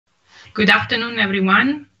Good afternoon,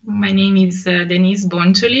 everyone. My name is Denise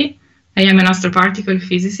Boncioli. I am an astroparticle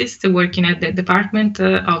physicist working at the Department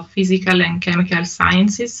of Physical and Chemical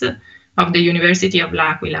Sciences of the University of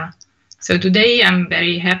L'Aquila. So today I'm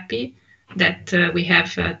very happy that we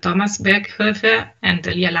have Thomas Berghofer and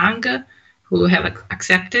Lia Lang, who have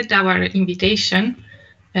accepted our invitation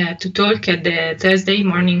to talk at the Thursday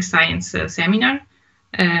morning science seminar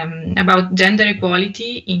about gender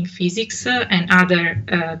equality in physics and other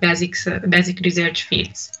basic research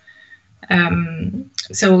fields.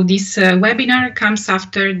 So this webinar comes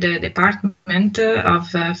after the Department of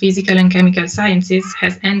Physical and Chemical Sciences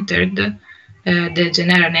has entered the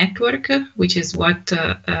Genera network, which is what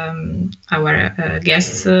our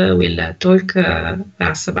guests will talk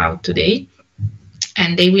us about today.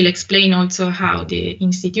 And they will explain also how the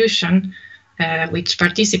institution which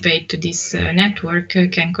participate to this network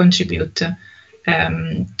can contribute to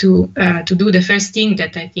do the first thing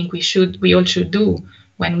that I think we all should do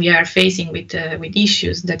when we are facing with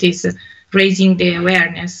issues, that is raising the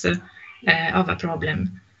awareness of a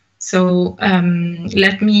problem. So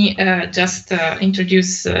let me just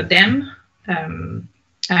introduce them.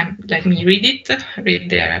 Let me read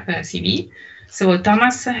their CV. So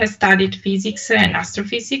Thomas has studied physics and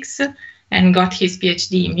astrophysics and got his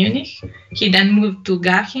PhD in Munich. He then moved to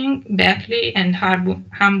Garching, Berkeley, and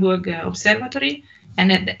Hamburg Observatory.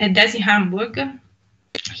 And at DESY Hamburg,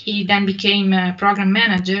 he then became a program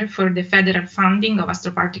manager for the federal funding of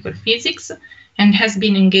astroparticle physics and has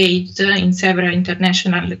been engaged in several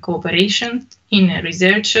international cooperations in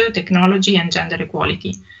research, technology, and gender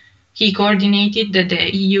equality. He coordinated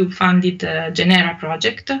the EU-funded Genera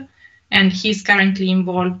project, and he's currently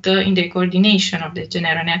involved in the coordination of the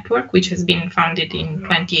Genera network, which has been founded in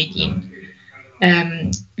 2018.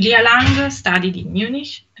 Lia Lang studied in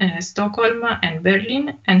Munich, Stockholm, and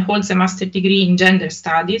Berlin, and holds a master's degree in gender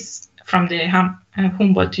studies from the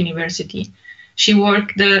Humboldt University. She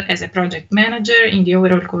worked as a project manager in the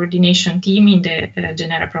overall coordination team in the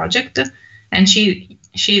Genera project, and she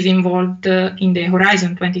is involved in the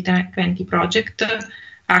Horizon 2020 project,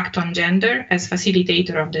 Act on Gender, as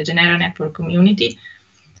facilitator of the Genera network community.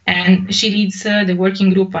 And she leads the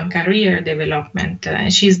working group on career development.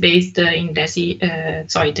 She's based in DESY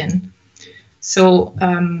Zeuthen. So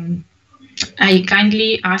I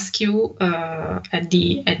kindly ask you at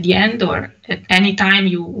the end or at any time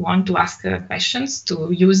you want to ask questions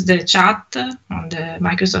to use the chat on the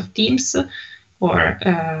Microsoft Teams or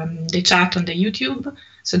the chat on the YouTube,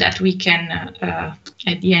 so that we can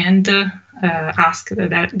at the end ask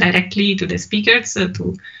directly to the speakers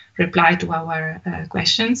to reply to our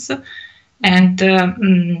questions. And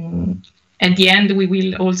at the end, we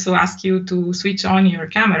will also ask you to switch on your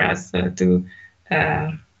cameras to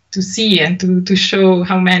see and to show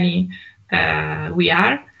how many we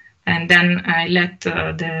are. And then I let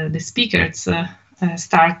the speakers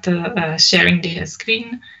start sharing their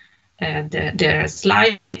screen, their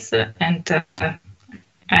slides, and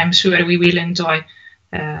I'm sure we will enjoy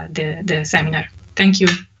the seminar. Thank you.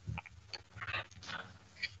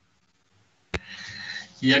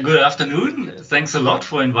 Yeah, good afternoon. Thanks a lot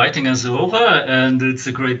for inviting us over, and it's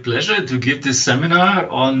a great pleasure to give this seminar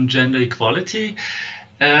on gender equality.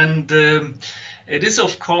 And it is,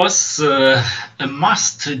 of course, a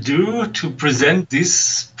must-do to present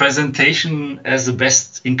this presentation as a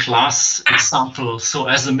best-in-class example, so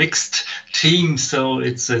as a mixed team. So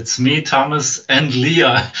it's me, Thomas, and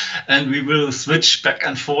Lia, and we will switch back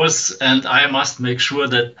and forth, and I must make sure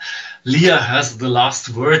that Lia has the last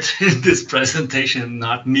word in this presentation,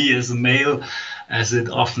 not me as a male, as it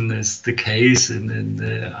often is the case in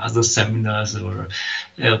other seminars or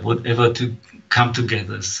whatever to come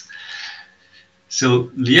together. So,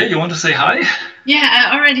 Lia, you want to say hi? Yeah,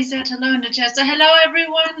 I already said hello in the chat. So, hello,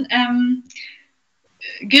 everyone.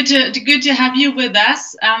 Good to have you with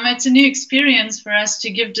us. It's a new experience for us to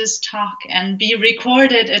give this talk and be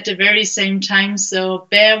recorded at the very same time. So,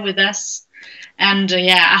 bear with us. And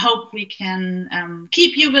yeah, I hope we can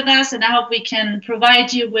keep you with us, and I hope we can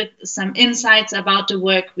provide you with some insights about the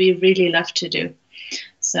work we really love to do.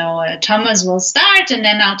 So Thomas will start, and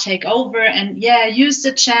then I'll take over. And yeah, use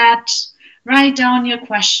the chat, write down your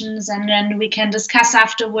questions, and then we can discuss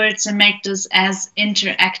afterwards and make this as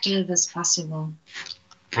interactive as possible.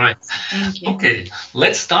 Right. Thank you. Okay,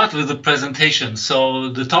 let's start with the presentation. So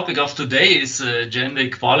the topic of today is gender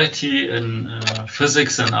equality in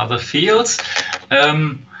physics and other fields.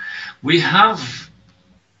 We have,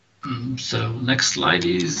 so next slide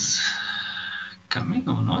is coming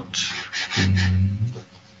or not?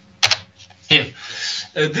 Here.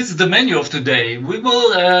 This is the menu of today. We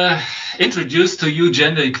will introduce to you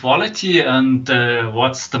gender equality and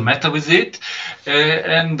what's the matter with it,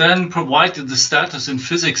 and then provide the status in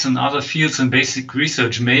physics and other fields and basic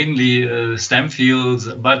research, mainly STEM fields,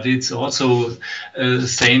 but it's also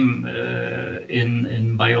same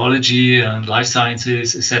in biology and life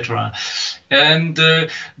sciences, etc. And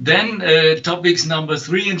then topics number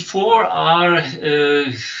 3 and 4 are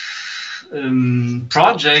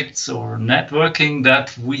projects or networking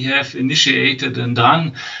that we have initiated and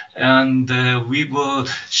done, and we will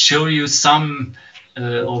show you some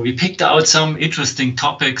or we picked out some interesting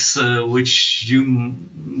topics which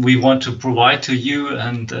we want to provide to you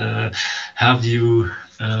and have you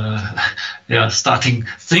starting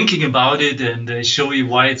thinking about it, and show you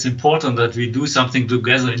why it's important that we do something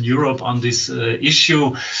together in Europe on this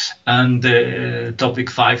issue. And topic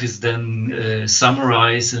 5 is then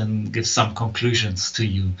summarize and give some conclusions to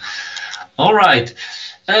you. All right.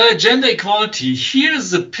 Gender equality.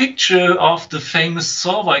 Here's a picture of the famous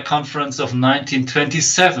Solvay conference of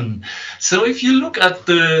 1927. So if you look at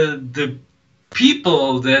the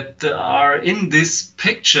people that are in this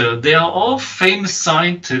picture, they are all famous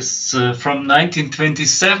scientists from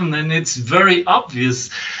 1927, and it's very obvious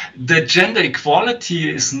that gender equality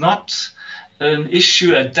is not an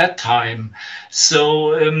issue at that time.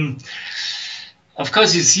 So of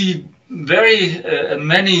course you see very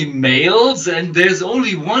many males, and there's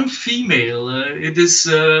only one female. It is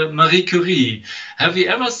Marie Curie. Have you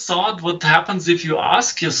ever thought what happens if you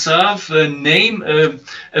ask yourself, name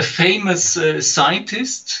a famous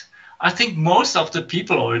scientist? I think most of the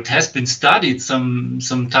people, or it has been studied some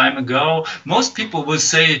time ago, most people will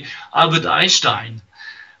say Albert Einstein.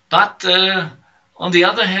 But on the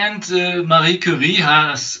other hand, Marie Curie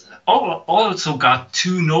has also got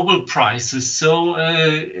 2 Nobel Prizes, so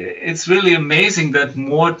it's really amazing that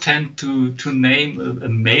more tend to name a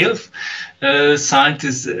male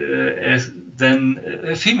scientist than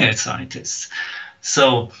a female scientist.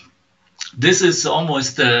 So this is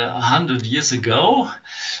almost 100 years ago,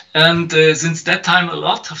 and since that time a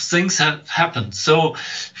lot of things have happened. So,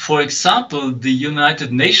 for example, the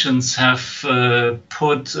United Nations have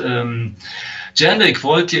put gender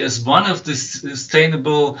equality as one of the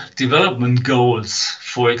sustainable development goals,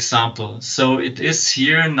 for example. So it is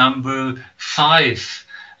here number 5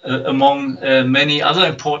 among many other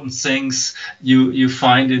important things you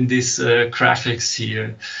find in these graphics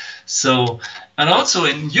here. So, and also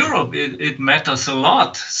in Europe it matters a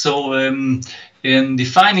lot. So in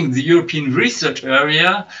defining the European research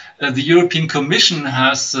area, the European Commission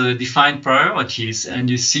has defined priorities, and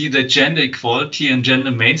you see that gender equality and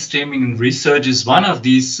gender mainstreaming in research is one of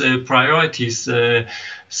these priorities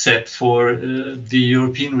set for the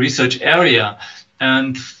European research area.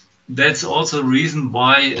 And that's also a reason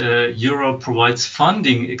why Europe provides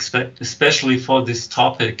funding, especially for this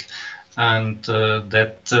topic, and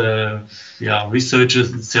that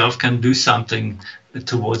researchers itself can do something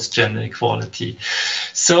towards gender equality.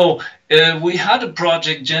 So we had a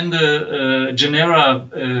project, Genera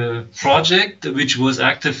project, which was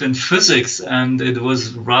active in physics, and it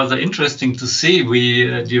was rather interesting to see. We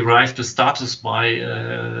derived the status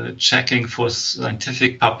by checking for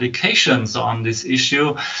scientific publications on this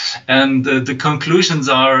issue, and the conclusions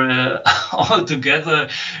are all together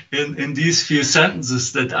in these few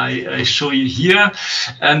sentences that I show you here,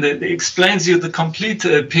 and it explains you the complete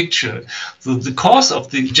picture. So the cause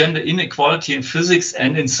of the gender inequality in physics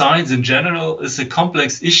and in science in general is a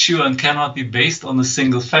complex issue and cannot be based on a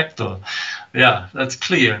single factor. Yeah, that's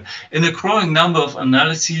clear. In a growing number of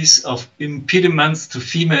analyses of impediments to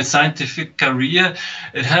female scientific career,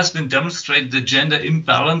 it has been demonstrated that gender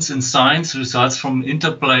imbalance in science results from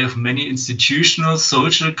interplay of many institutional,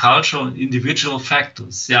 social, cultural, and individual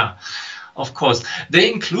factors. Yeah. Of course, they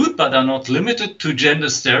include but are not limited to gender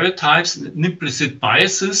stereotypes and implicit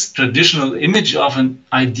biases, traditional image of an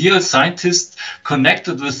ideal scientist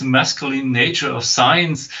connected with the masculine nature of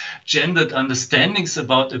science, gendered understandings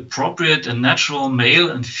about appropriate and natural male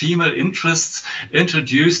and female interests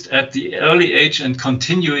introduced at the early age and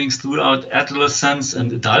continuing throughout adolescence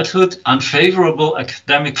and adulthood, unfavorable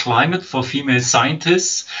academic climate for female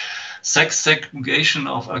scientists, sex segregation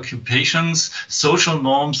of occupations, social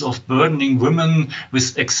norms of burdening women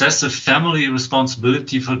with excessive family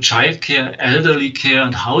responsibility for childcare, elderly care,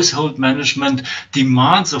 and household management,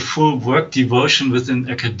 demands of full work devotion within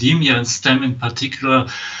academia and STEM in particular,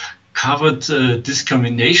 covered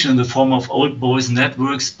discrimination in the form of old boys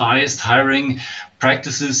networks, biased hiring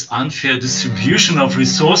practices, unfair distribution of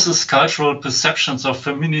resources, cultural perceptions of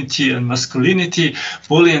femininity and masculinity,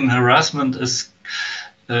 bullying, harassment as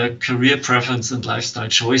career preference and lifestyle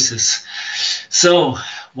choices. So,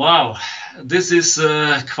 wow, this is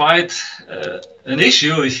quite an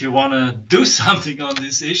issue if you want to do something on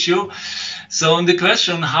this issue. So the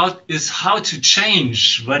question how to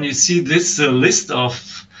change when you see this list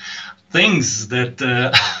of things that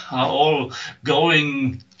are all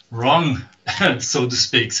going wrong, so to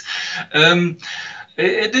speak.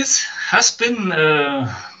 Has been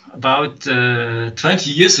about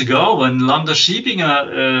 20 years ago when Landa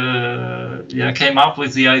Schiebinger came up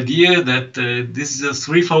with the idea that this is a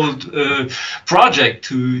threefold project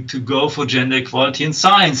to go for gender equality in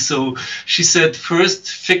science. So she said, first,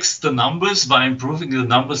 fix the numbers by improving the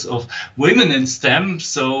numbers of women in STEM.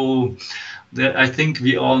 So I think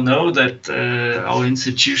we all know that our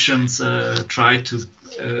institutions try to,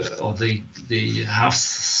 or they have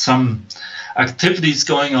some activities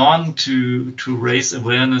going on to raise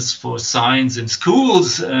awareness for science in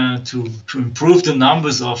schools, to improve the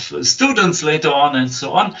numbers of students later on, and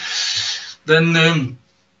so on. Then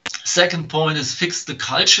second point is fix the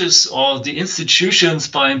cultures or the institutions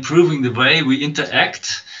by improving the way we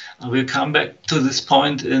interact. I will come back to this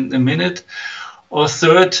point in a minute. Or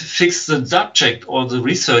third, fix the subject or the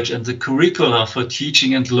research and the curricula for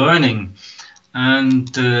teaching and learning.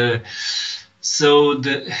 And so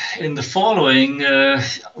in the following,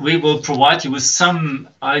 we will provide you with some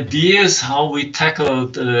ideas how we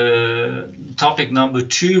tackled topic number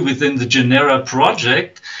 2 within the Genera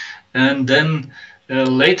project. And then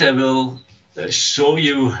later we'll show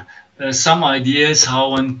you some ideas how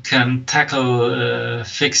one can tackle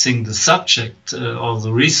fixing the subject or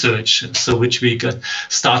the research, so which we got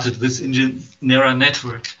started with in Genera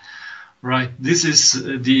network. Right, this is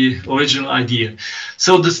the original idea.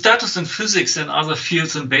 So the status in physics and other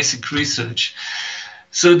fields in basic research.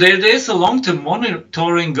 So there's a long-term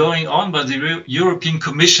monitoring going on by the European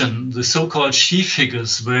Commission, the so-called SHE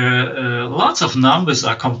figures, where lots of numbers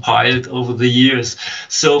are compiled over the years.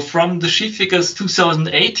 So from the SHE figures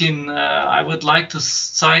 2018, I would like to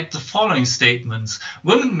cite the following statements.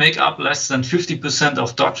 Women make up less than 50%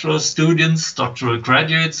 of doctoral students, doctoral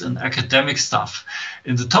graduates, and academic staff.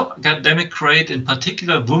 In the top academic grade, in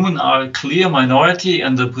particular, women are a clear minority,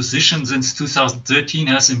 and the position since 2013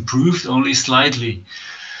 has improved only slightly.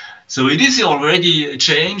 So it is already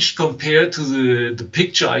changed compared to the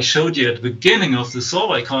picture I showed you at the beginning of the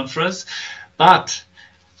Solvay conference. But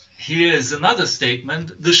here is another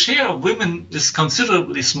statement. The share of women is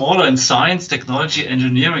considerably smaller in science, technology,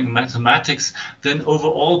 engineering, mathematics than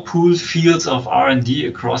overall pooled fields of R&D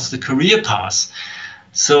across the career path.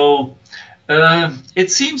 So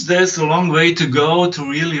it seems there's a long way to go to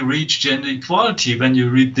really reach gender equality when you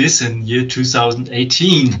read this in year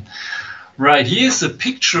 2018. Right, here's a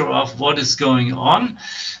picture of what is going on.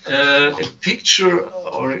 A picture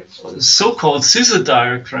or a so-called scissor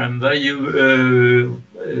diagram where you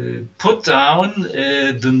put down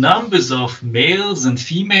the numbers of males and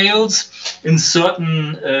females in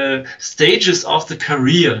certain stages of the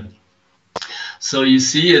career. So you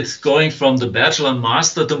see it's going from the bachelor and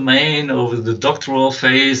master domain over the doctoral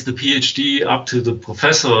phase, the PhD, up to the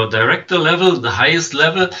professor or director level, the highest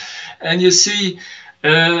level. And you see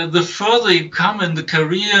the further you come in the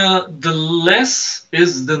career, the less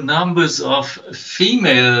is the numbers of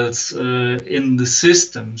females in the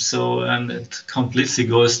system. So, and it completely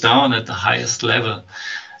goes down at the highest level.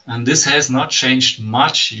 And this has not changed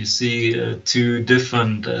much. You see 2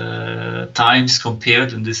 different times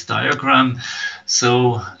compared in this diagram.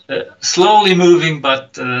 So slowly moving,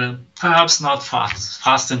 but perhaps not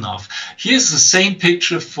fast enough. Here's the same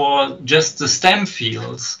picture for just the STEM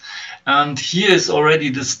fields. And here is already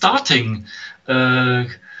the starting,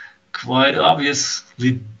 quite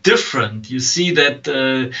obviously different. You see that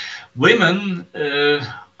women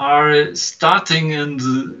are starting in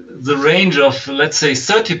the range of, let's say,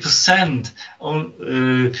 30%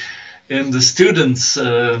 in the students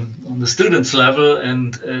on the students level,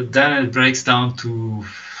 and then it breaks down to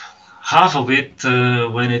half of it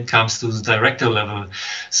when it comes to the director level.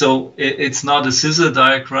 So it's not a scissor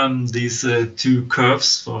diagram. These 2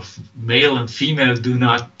 curves for male and female do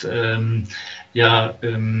not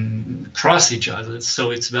cross each other. So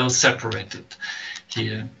it's well separated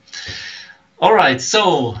here. All right,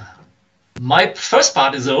 so my first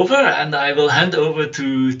part is over, and I will hand over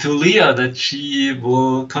to Leah that she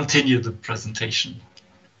will continue the presentation.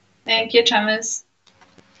 Thank you, Thomas.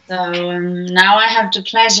 So now I have the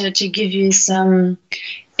pleasure to give you some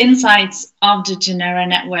insights of the Genera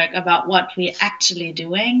network about what we're actually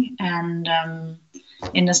doing. And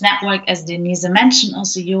in this network, as Denise mentioned,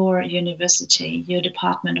 also your university, your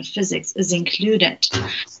Department of Physics is included.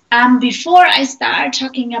 Before I start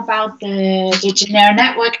talking about the Genera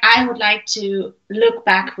network, I would like to look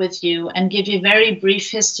back with you and give you a very brief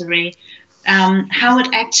history how it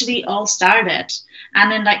actually all started.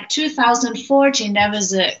 And in like 2014, there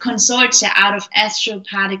was a consortia out of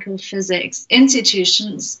astroparticle physics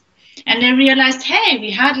institutions. And they realized, hey, we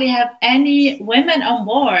hardly have any women on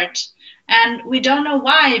board. And we don't know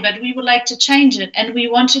why, but we would like to change it. And we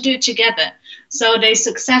want to do it together. So they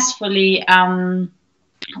successfully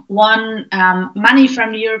won money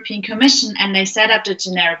from the European Commission. And they set up the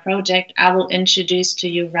Genera project I will introduce to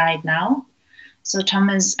you right now. So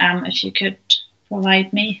Thomas, if you could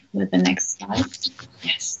provide me with the next slide.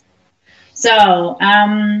 Yes. So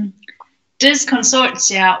this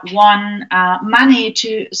consortia won money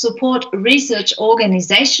to support research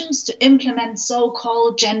organizations to implement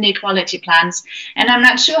so-called gender equality plans. And I'm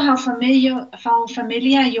not sure how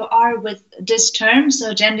familiar you are with this term.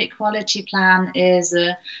 So gender equality plan is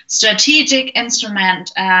a strategic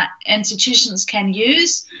instrument institutions can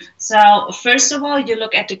use. So first of all, you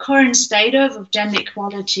look at the current state of gender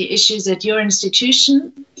equality issues at your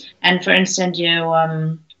institution. And for instance,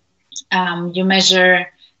 you measure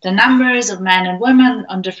the numbers of men and women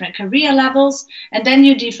on different career levels, and then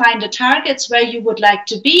you define the targets where you would like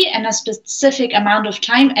to be in a specific amount of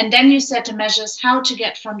time, and then you set the measures how to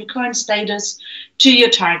get from the current status to your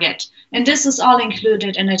target. And this is all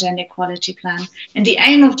included in a gender equality plan. And the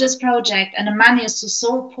aim of this project and the money is to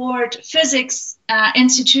support physics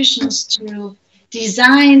institutions to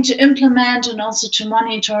design, to implement, and also to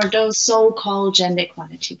monitor those so-called gender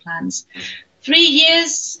equality plans. 3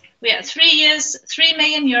 years. We had 3 years, 3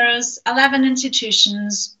 million euros, 11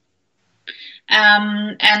 institutions,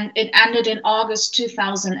 and it ended in August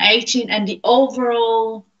 2018. And the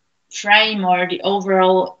overall frame, or the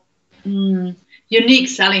overall unique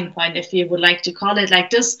selling point, if you would like to call it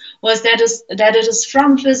like this, was that it is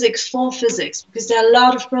from physics for physics, because there are a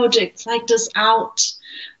lot of projects like this out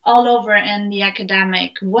all over in the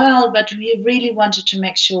academic world, but we really wanted to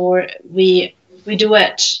make sure we do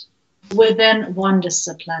it within one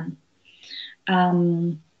discipline.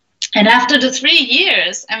 And after the 3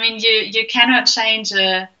 years, I mean, you cannot change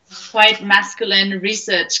a quite masculine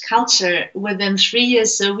research culture within 3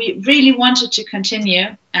 years. So we really wanted to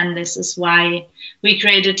continue, and this is why we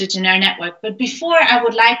created the Genera Network. But before, I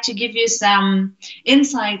would like to give you some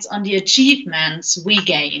insights on the achievements we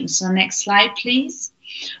gained. So next slide, please.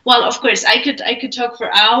 Well, of course, I could talk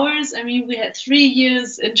for hours. I mean, we had 3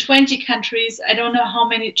 years in 20 countries. I don't know how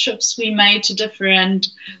many trips we made to different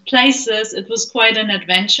places. It was quite an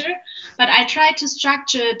adventure. But I tried to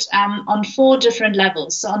structure it on 4 different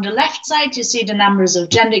levels. So on the left side, you see the numbers of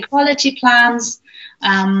gender equality plans.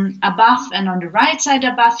 Above, and on the right side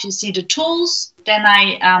above, you see the tools. Then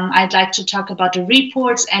I'd like to talk about the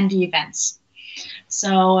reports and the events.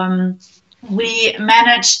 So we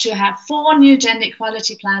managed to have 4 new gender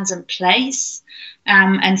equality plans in place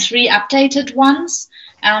and 3 updated ones.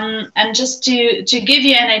 And just to give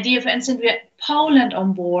you an idea, for instance, we had Poland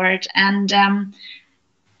on board. And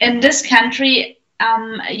in this country,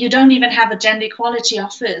 you don't even have a gender equality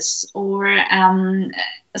office or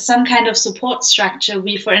some kind of support structure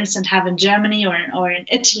we, for instance, have in Germany or in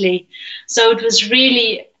Italy. So it was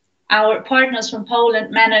really our partners from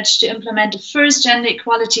Poland managed to implement the first gender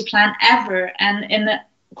equality plan ever, and in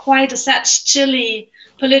quite such chilly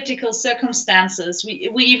political circumstances.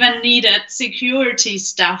 We even needed security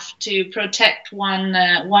staff to protect one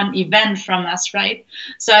event from us, right?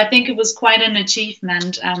 So I think it was quite an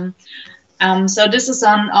achievement. So this is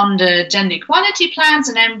on the gender equality plans,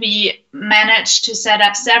 and then we managed to set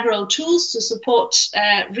up several tools to support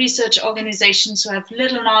research organizations who have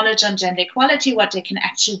little knowledge on gender equality, what they can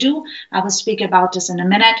actually do. I will speak about this in a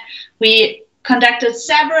minute. We conducted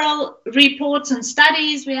several reports and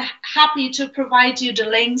studies. We are happy to provide you the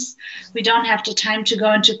links. We don't have the time to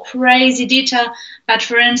go into crazy detail, but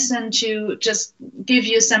for instance, to just give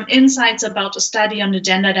you some insights about a study on the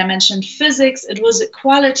gender dimension physics, it was a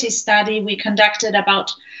quality study. We conducted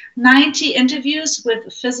about 90 interviews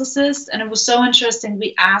with physicists, and it was so interesting.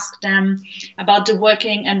 We asked them about the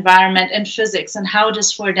working environment in physics and how it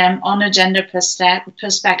is for them on a gender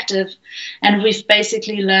perspective. And we've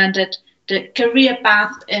basically learned that the career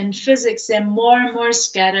path in physics, they're more and more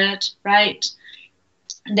scattered, right?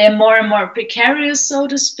 They're more and more precarious, so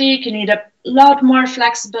to speak. You need a lot more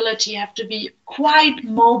flexibility. You have to be quite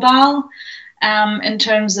mobile in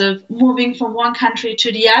terms of moving from one country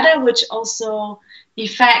to the other, which also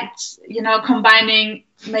affects, you know, combining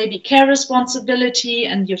maybe care responsibility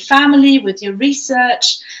and your family with your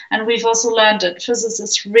research. And we've also learned that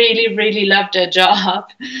physicists really, really love their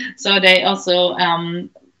job. So they also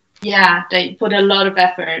they put a lot of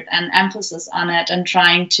effort and emphasis on it and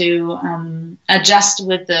trying to adjust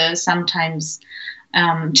with the sometimes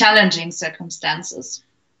challenging circumstances.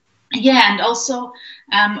 yeah, and also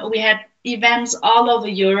we had events all over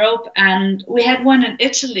Europe, and we had one in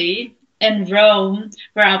Italy, in Rome,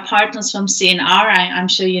 where our partners from CNR, I'm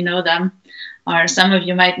sure you know them, or some of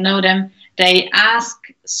you might know them, they ask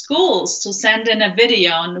schools to send in a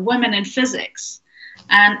video on women in physics.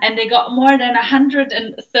 And they got more than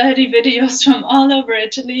 130 videos from all over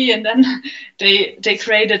Italy, and then they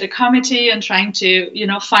created a committee and trying to, you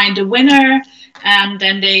know, find a winner. And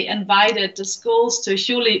then they invited the schools to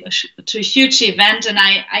a huge event. And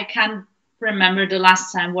I can't remember the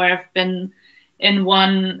last time where I've been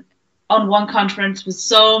on one conference with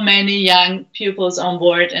so many young pupils on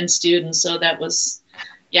board and students. So that was,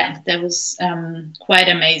 yeah, that was quite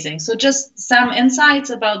amazing. So just some insights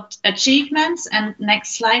about achievements. And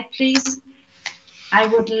next slide, please. I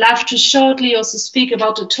would love to shortly also speak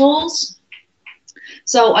about the tools.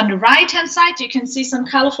 So on the right-hand side, you can see some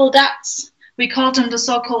colorful dots. We call them the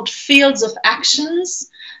so-called fields of actions.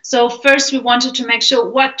 So first we wanted to make sure,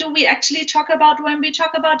 what do we actually talk about when we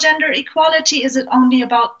talk about gender equality? Is it only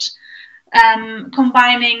about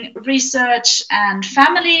combining research and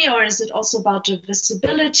family, or is it also about the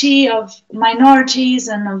visibility of minorities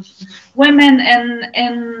and of women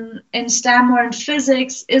in STEM or in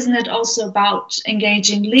physics? Isn't it also about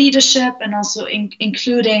engaging leadership and also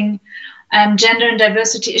including gender and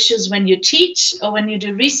diversity issues when you teach or when you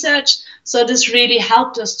do research? So this really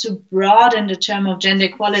helped us to broaden the term of gender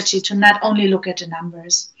equality to not only look at the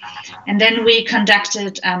numbers. And then we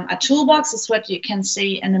conducted a toolbox. Is what you can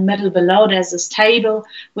see in the middle below. There's this table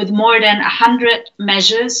with more than 100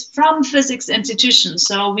 measures from physics institutions.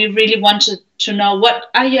 So we really wanted to know,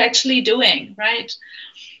 what are you actually doing, right?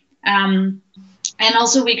 And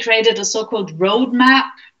also we created a so-called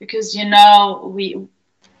roadmap, because, you know,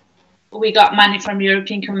 we got money from the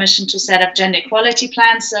European Commission to set up gender equality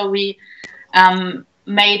plans. So we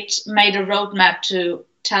made a roadmap to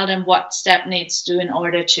tell them what step needs to do in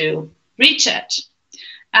order to reach it.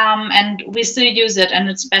 And we still use it, and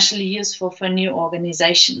it's especially useful for new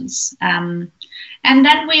organizations. And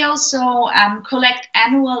then we also collect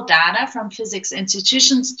annual data from physics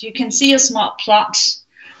institutions. You can see a small plot.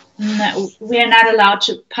 We are not allowed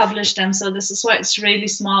to publish them, so this is why it's really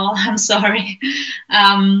small. I'm sorry.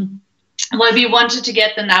 Well, we wanted to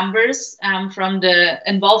get the numbers from the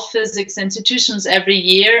involved physics institutions every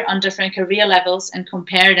year on different career levels and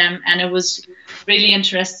compare them. And it was really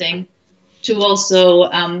interesting to also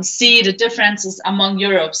see the differences among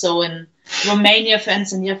Europe. So in Romania, for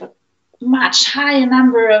instance, you have a much higher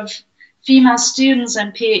number of female students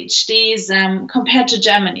and PhDs compared to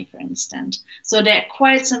Germany, for instance. So there are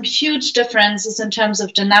quite some huge differences in terms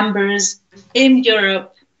of the numbers in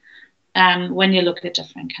Europe when you look at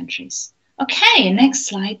different countries. Okay, next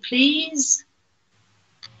slide, please.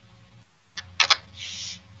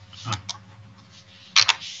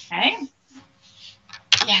 Okay.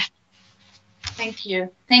 Yeah. Thank you.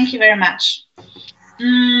 Thank you very much.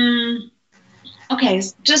 Okay,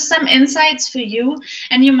 just some insights for you.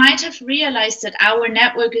 And you might have realized that our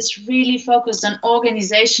network is really focused on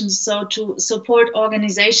organizations, so to support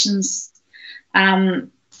organizations in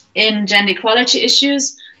gender equality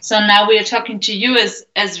issues. So now we are talking to you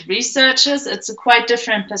as researchers. It's a quite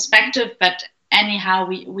different perspective, but anyhow,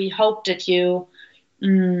 we hope that you,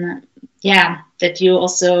 that you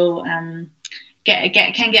also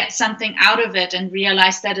can get something out of it and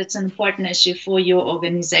realize that it's an important issue for your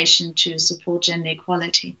organization to support gender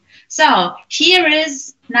equality. So here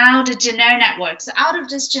is now the Genera network. So out of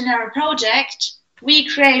this Genera project, we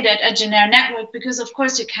created a Genera network because, of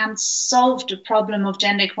course, you can't solve the problem of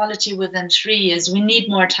gender equality within 3 years. We need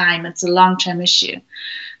more time. It's a long-term issue.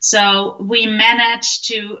 So we managed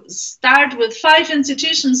to start with 5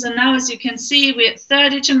 institutions, and now, as you can see, we have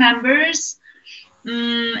 32 members,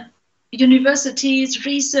 universities,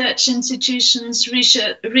 research institutions,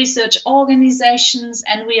 research organizations,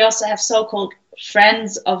 and we also have so-called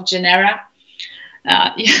Friends of Genera.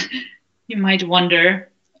 You might wonder,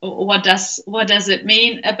 what does it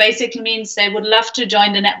mean? It basically means they would love to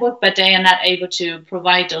join the network, but they are not able to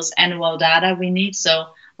provide those annual data we need. So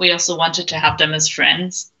we also wanted to have them as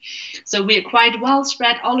friends. So we're quite well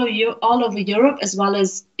spread all over Europe, as well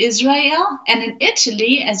as Israel. And in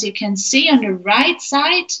Italy, as you can see on the right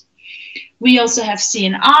side, we also have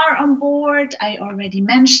CNR on board. I already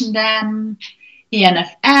mentioned them,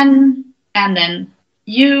 ENFN, and then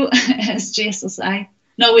you as GSSI.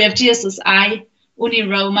 No, we have GSSI,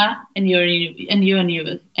 Uniroma, and your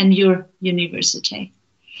university.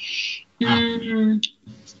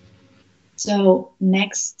 So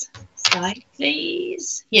next slide,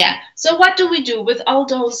 please. Yeah. So what do we do with all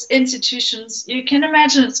those institutions? You can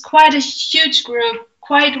imagine it's quite a huge group,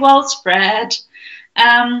 quite well spread.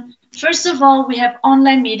 First of all, we have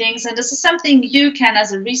online meetings, and this is something you can,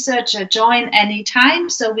 as a researcher, join anytime.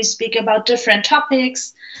 So we speak about different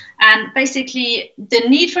topics, and basically the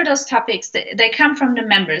need for those topics, they come from the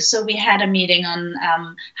members. So we had a meeting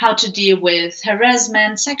on how to deal with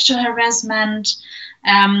harassment, sexual harassment,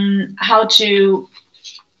 how to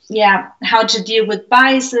deal with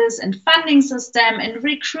biases and funding system and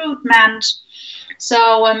recruitment.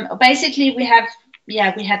 So basically we had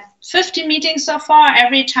 50 meetings so far,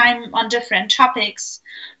 every time on different topics.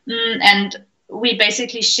 And we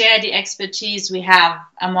basically share the expertise we have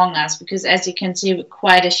among us, because as you can see, we're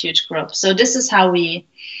quite a huge group. So this is how we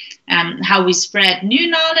spread new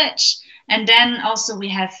knowledge. And then also we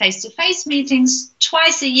have face-to-face meetings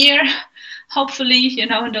twice a year. Hopefully, you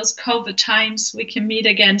know, in those COVID times, we can meet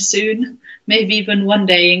again soon, maybe even one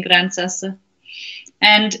day in Grandsasse.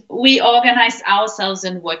 And we organize ourselves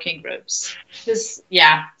in working groups. Because,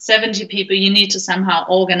 70 people, you need to somehow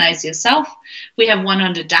organize yourself. We have one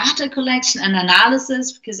on the data collection and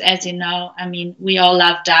analysis, because as you know, I mean, we all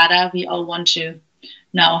love data. We all want to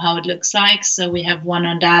know how it looks like. So we have one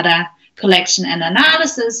on data collection and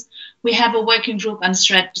analysis. We have a working group on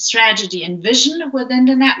strategy and vision within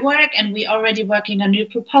the network, and we're already working on new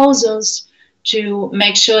proposals to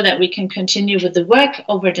make sure that we can continue with the work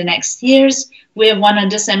over the next years. We have one on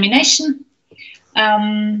dissemination,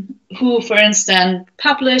 who, for instance,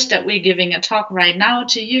 published that we're giving a talk right now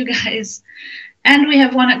to you guys. And we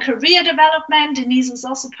have one on career development. Denise is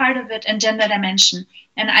also part of it, and gender dimension.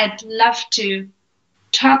 And I'd love to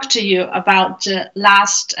talk to you about the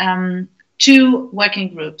last 2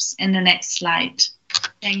 working groups in the next slide.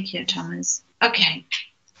 Thank you, Thomas. Okay.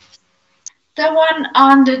 The one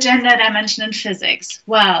on the gender dimension in physics.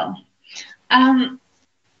 Well,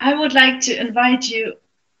 I would like to invite you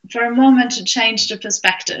for a moment to change the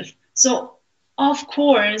perspective. So, of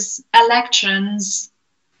course, electrons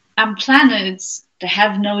and planets, they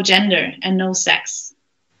have no gender and no sex.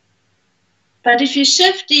 But if you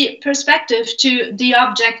shift the perspective to the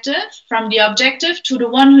objective, from the objective to the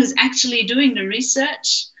one who's actually doing the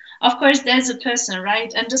research, of course, there's a person,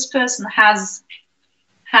 right? And this person has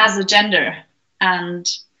a gender and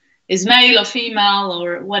is male or female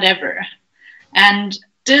or whatever. And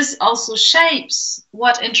this also shapes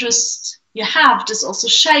what interests you have. This also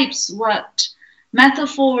shapes what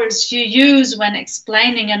metaphors you use when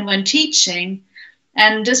explaining and when teaching.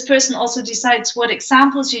 And this person also decides what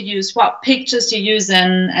examples you use, what pictures you use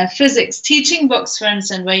in physics teaching books, for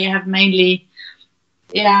instance, where you have mainly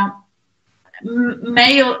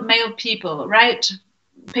male people, right?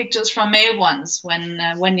 Pictures from male ones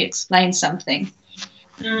when you explain something.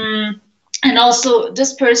 And also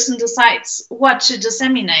this person decides what to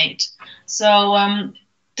disseminate. So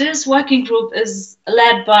this working group is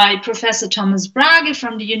led by Professor Thomas Brage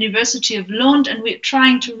from the University of Lund, and we're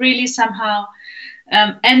trying to really somehow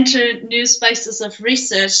enter new spaces of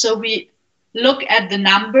research. So we look at the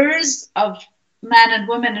numbers of men and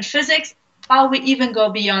women in physics, but we even go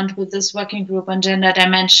beyond with this working group on gender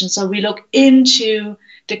dimension. So we look into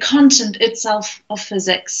the content itself of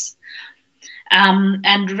physics,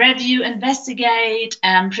 and review, investigate,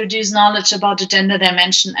 and produce knowledge about the gender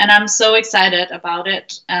dimension. And I'm so excited about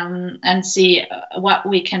it, and see what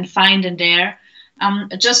we can find in there,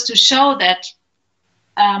 just to show that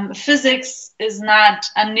physics is not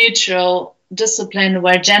a neutral discipline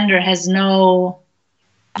where gender has no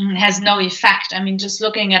effect. I mean, just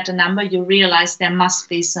looking at the number, you realize there must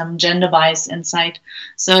be some gender bias inside.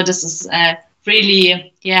 So this is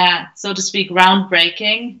really, so to speak,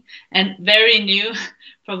 groundbreaking and very new.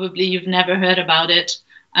 Probably you've never heard about it.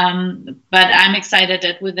 But I'm excited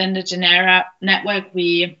that within the Genera network,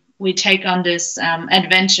 we take on this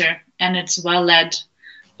adventure, and it's well led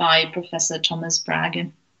by Professor Thomas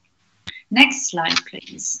Brage. Next slide,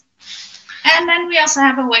 please. And then we also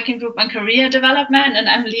have a working group on career development, and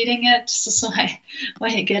I'm leading it, so why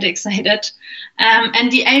I get excited.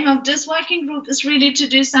 And the aim of this working group is really to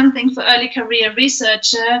do something for early career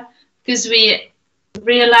research, because we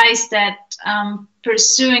realize that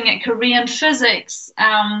pursuing a career in physics,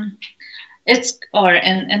 in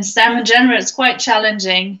STEM in general, it's quite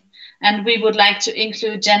challenging. And we would like to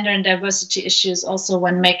include gender and diversity issues also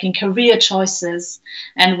when making career choices.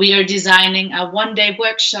 And we are designing a one-day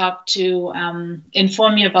workshop to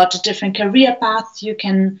inform you about the different career paths you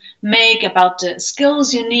can make, about the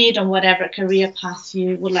skills you need on whatever career path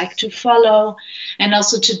you would like to follow, and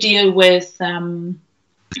also to deal with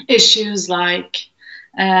issues like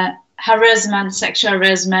harassment, sexual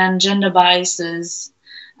harassment, gender biases,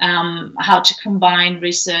 how to combine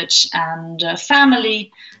research and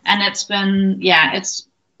family. And it's been,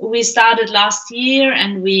 we started last year,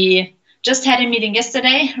 and we just had a meeting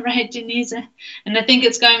yesterday, right, Denise? And I think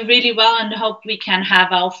it's going really well, and I hope we can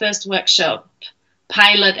have our first workshop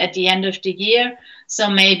pilot at the end of the year. So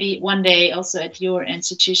maybe one day also at your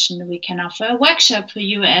institution we can offer a workshop for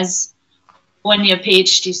you as one-year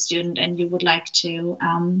PhD student and you would like to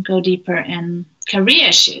go deeper in career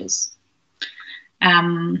issues.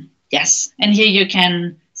 Yes, and here you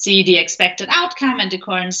can see the expected outcome and the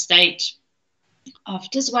current state of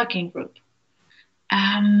this working group.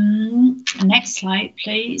 Next slide,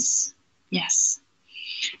 please. Yes.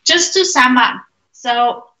 Just to sum up,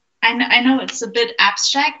 so I know it's a bit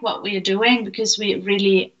abstract what we are doing because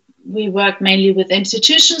we work mainly with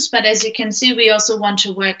institutions, but as you can see, we also want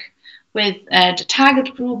to work with the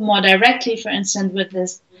target group more directly, for instance, with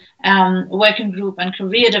this working group on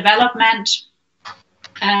career development.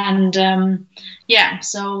 And yeah,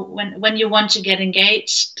 so when you want to get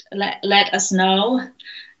engaged, let us know.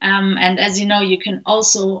 And as you know, you can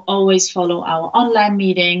also always follow our online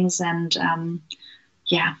meetings, and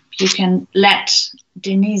yeah, you can let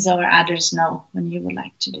Denise or others know when you would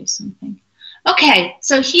like to do something. Okay,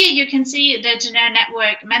 so here you can see the Genera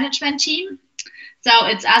Network management team. So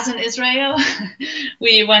it's us in Israel.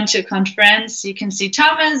 We went to a conference. You can see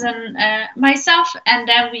Thomas and myself. And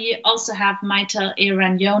then we also have Maitel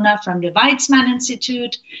Eran-Yona from the Weizmann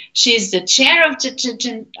Institute. She's the chair of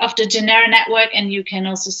the Genera Network. And you can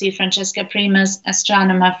also see Francesca Primas,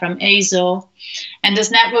 astronomer from ASO. And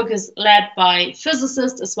this network is led by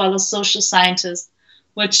physicists as well as social scientists,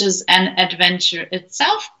 which is an adventure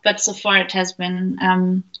itself. But so far it has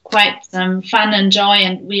been quite some fun and joy,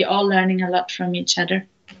 and we're all learning a lot from each other.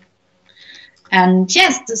 And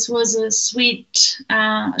yes, this was a sweet,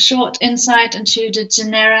 short insight into the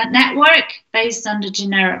Genera Network based on the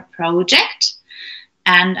Genera project.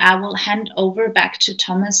 And I will hand over back to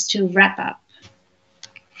Thomas to wrap up.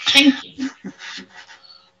 Thank you.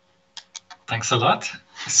 Thanks a lot.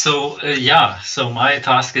 So yeah, so my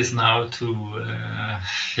task is now to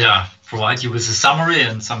provide you with a summary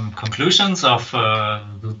and some conclusions of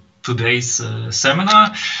today's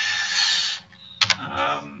seminar.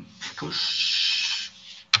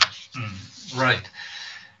 Right.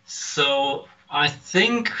 So I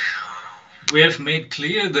think we have made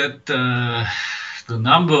clear that the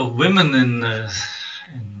number of women in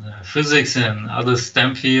physics and other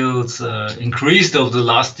STEM fields increased over the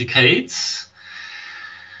last decades.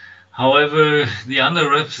 However, the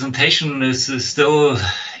underrepresentation is still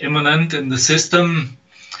imminent in the system,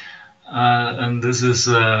 and this is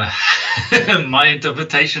my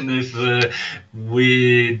interpretation. If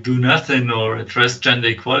we do nothing or address gender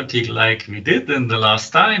equality like we did in the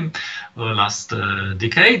last time, or last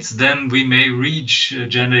decades, then we may reach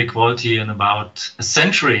gender equality in about a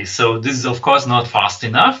century. So this is, of course, not fast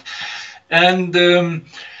enough. And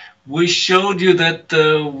we showed you that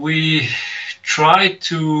we try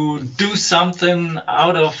to do something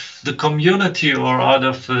out of the community or out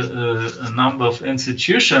of a number of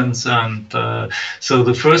institutions. And so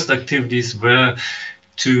the first activities were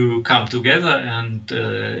to come together and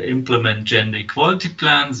implement gender equality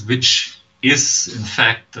plans, which is in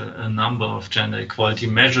fact a number of gender equality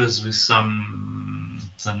measures with some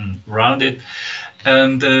around it.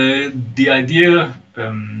 And the idea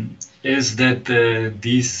is that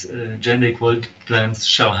these gender equality plans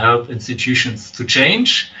shall help institutions to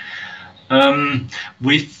change.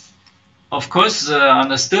 We've, of course,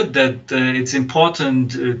 understood that it's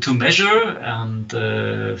important to measure, and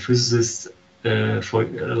physicists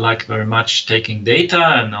like very much taking data,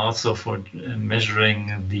 and also for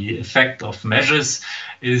measuring the effect of measures,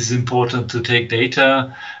 it is important to take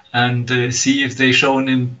data and see if they show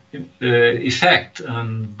an effect.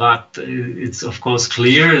 But it's of course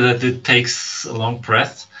clear that it takes a long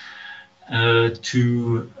breath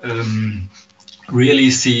to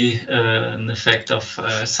really see an effect of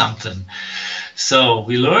something. So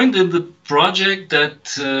we learned in the project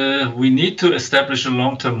that we need to establish a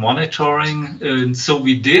long-term monitoring, and so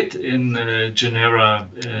we did in Genera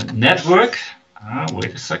Network.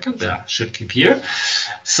 Wait a second, yeah, should keep here.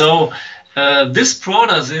 So this brought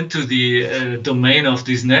us into the domain of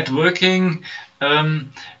this networking,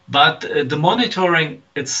 but the monitoring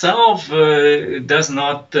itself does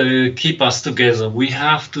not keep us together. We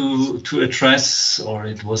have to address, or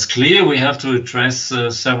it was clear, we have to address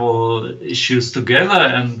several issues together,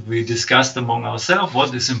 and we discussed among ourselves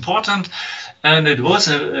what is important. And it was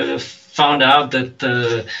found out that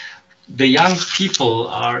the young people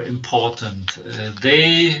are important.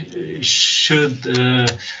 They should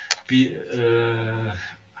be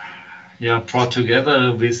brought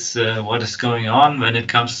together with what is going on when it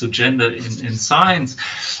comes to gender in science,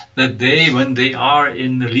 that when they are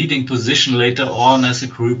in a leading position later on as a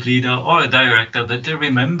group leader or a director, that they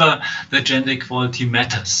remember that gender equality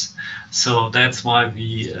matters. So that's why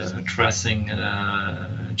we are addressing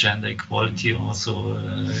gender equality also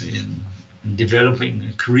in developing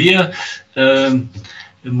a career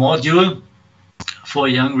module for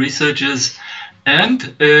young researchers.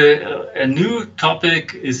 And a new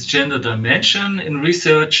topic is gender dimension in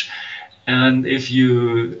research. And if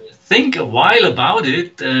you think a while about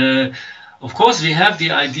it, of course, we have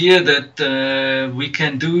the idea that we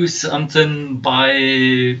can do something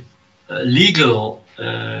by legal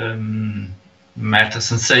matters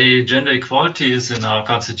and say gender equality is in our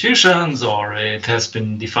constitutions, or it has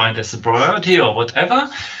been defined as a priority or whatever.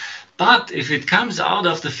 But if it comes out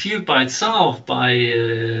of the field by itself, by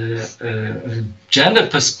a gender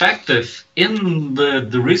perspective in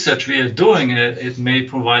the research we are doing, it may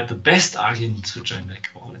provide the best argument to gender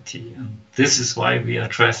equality. And this is why we are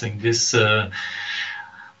addressing this a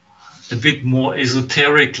bit more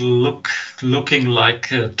esoteric looking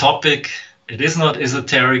like a topic. It is not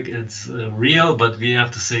esoteric, it's real, but we have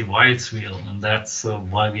to say why it's real. And that's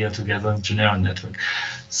why we are together in Genera Network.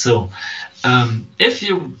 So if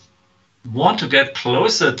you want to get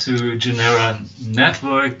closer to Genera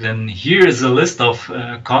Network, then here is a list of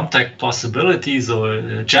contact possibilities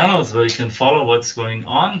or channels where you can follow what's going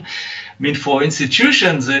on. I mean, for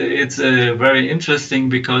institutions, it's very interesting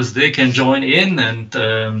because they can join in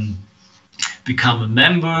and become a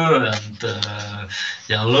member and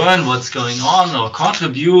learn what's going on or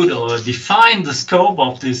contribute or define the scope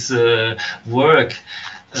of this work.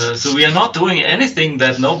 So we are not doing anything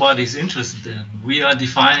that nobody's interested in. We are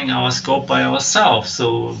defining our scope by ourselves.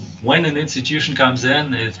 So when an institution comes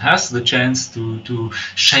in, it has the chance to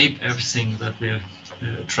shape everything that we're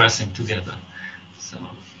addressing together. So,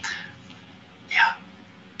 yeah.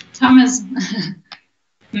 Thomas,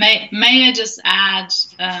 may I just add,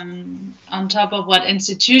 on top of what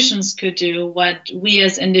institutions could do, what we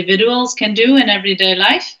as individuals can do in everyday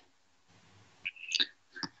life?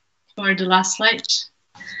 For the last slide.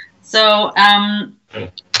 So,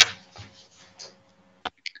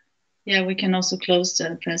 yeah, we can also close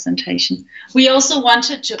the presentation. We also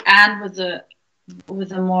wanted to add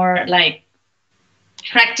with a more like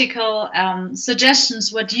practical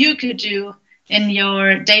suggestions what you could do in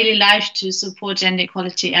your daily life to support gender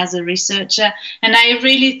equality as a researcher. And I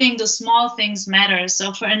really think the small things matter.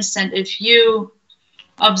 So, for instance, if you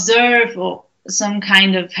observe some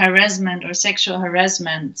kind of harassment or sexual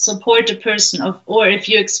harassment, support the person, or if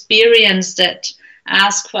you experienced it,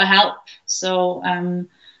 ask for help. So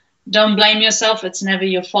don't blame yourself, it's never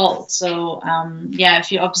your fault. So yeah,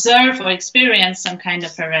 if you observe or experience some kind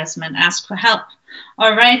of harassment, ask for help.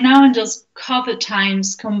 Or right now in those COVID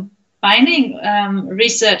times, combining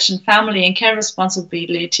research and family and care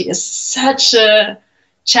responsibility is such a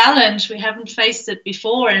challenge. We haven't faced it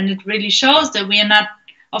before, and it really shows that we are not.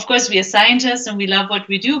 Of course, we are scientists and we love what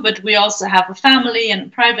we do, but we also have a family and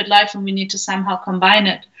a private life, and we need to somehow combine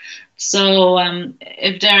it. So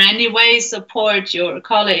if there are any ways, support your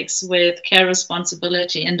colleagues with care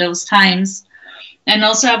responsibility in those times. And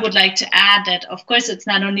also I would like to add that, of course, it's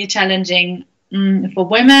not only challenging for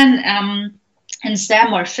women in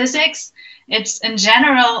STEM or physics, it's in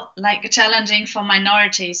general like challenging for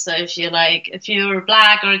minorities. So if you're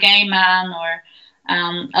Black or a gay man or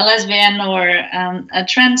a lesbian or a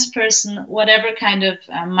trans person, whatever kind of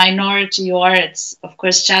minority you are, it's of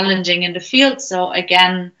course challenging in the field. So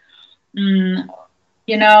again, you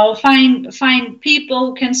know, find people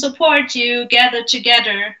who can support you, gather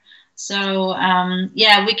together. So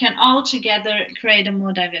yeah, we can all together create a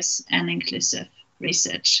more diverse and inclusive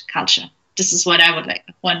research culture. This is what I would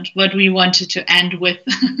what we wanted to end with.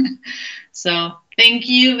 So thank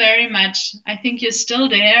you very much. I think you're still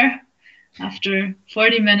there after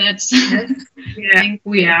 40 minutes. Yeah,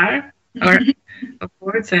 we are. Of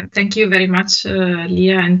course. Thank you very much,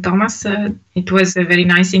 Leah and Thomas. It was a very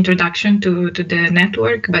nice introduction to the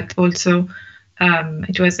network, but also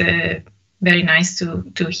it was very nice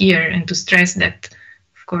to hear and to stress that,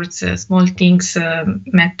 of course, small things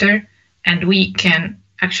matter, and we can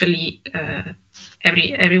actually,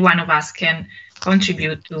 every one of us can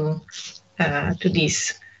contribute to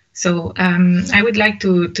this. So I would like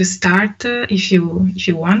to start, if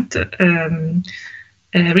you want,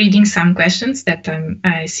 reading some questions that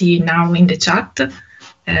I see now in the chat,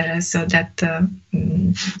 so that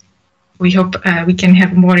we hope we can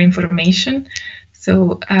have more information.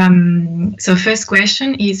 So, so first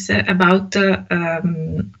question is about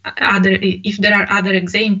if there are other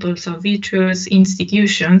examples of virtuous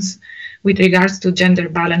institutions with regards to gender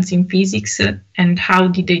balance in physics, and how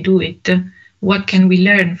did they do it? What can we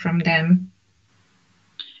learn from them?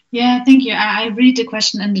 Yeah, thank you. I read the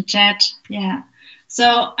question in the chat. Yeah.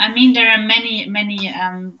 So, I mean, there are many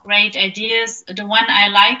great ideas. The one I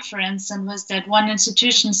like, for instance, was that one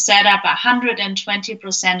institution set up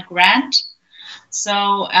 120% grant.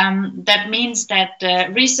 So that means that the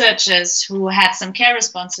researchers who had some care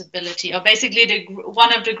responsibility, or basically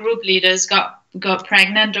one of the group leaders got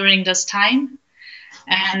pregnant during this time,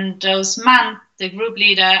 and those months the group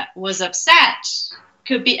leader was upset,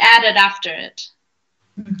 could be added after it.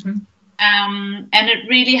 Mm-hmm. And it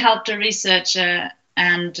really helped the researcher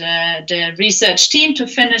and the research team to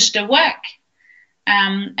finish the work.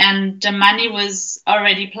 And the money was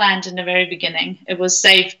already planned in the very beginning. It was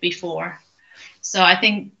saved before. So I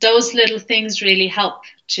think those little things really help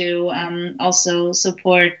to also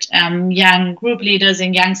support young group leaders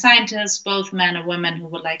and young scientists, both men and women who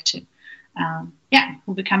would like to,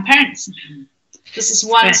 who become parents. This is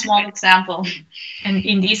one small example. And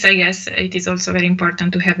in this, I guess, it is also very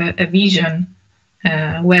important to have a vision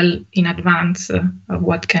well in advance of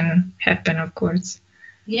what can happen, of course.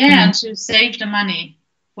 Yeah, and to save the money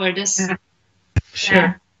for this. Yeah. Sure.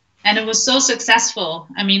 Yeah. And it was so successful,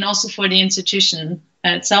 I mean, also for the institution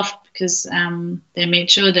itself, because they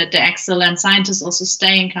made sure that the excellent scientists also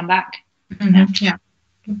stay and come back. Mm-hmm. Yeah.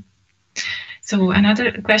 So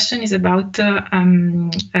another question is about,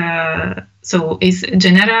 so is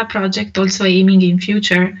Genera project also aiming in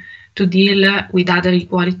future to deal with other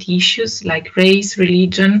equality issues like race,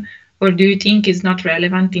 religion, or do you think it's not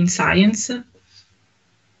relevant in science?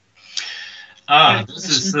 This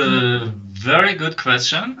is a very good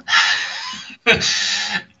question.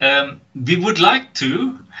 We would like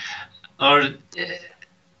to, or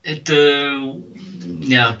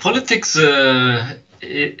politics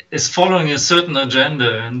is following a certain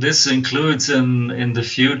agenda, and this includes in the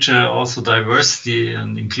future also diversity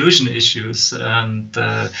and inclusion issues, and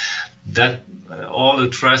that all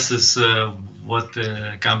addresses what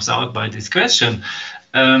comes out by this question.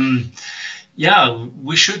 Yeah,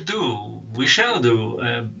 we should do, we shall do,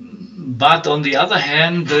 but on the other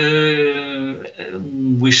hand,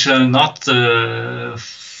 we shall not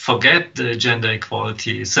forget gender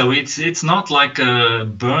equality. So it's not like a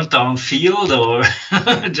burnt down field or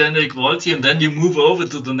gender equality, and then you move over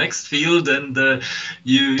to the next field and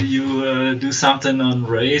you do something on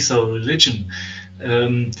race or religion.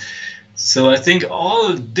 So I think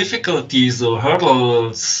all difficulties or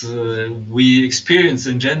hurdles we experience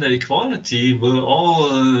in gender equality will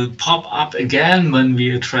all pop up again when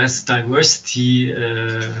we address diversity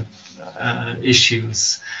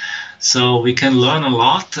issues. So we can learn a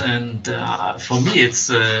lot, and for me, it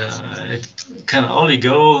can only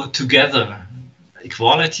go together: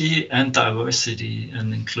 equality and diversity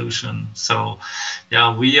and inclusion. So,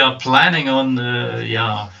 yeah, we are planning on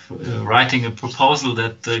writing a proposal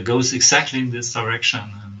that goes exactly in this direction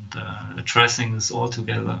and addressing this all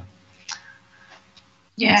together.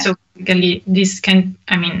 Yeah. So basically, this can,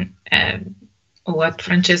 I mean, what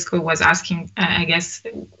Francesco was asking, I guess.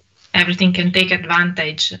 Everything can take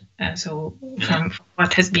advantage. From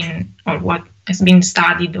what has been or what has been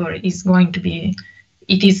studied or is going to be,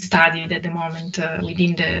 it is studied at the moment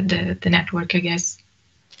within the network, I guess.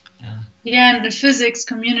 Yeah, and the physics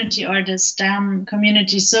community or the STEM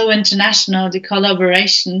community is so international, the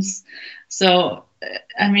collaborations. So,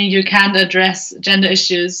 I mean, you can't address gender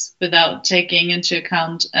issues without taking into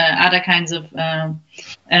account other kinds of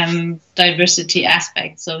diversity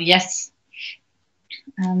aspects. So, yes.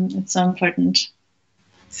 It's so important.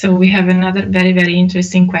 So we have another very, very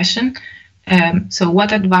interesting question. So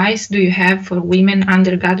what advice do you have for women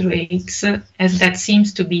undergraduates, as that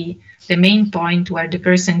seems to be the main point where the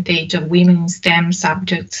percentage of women in STEM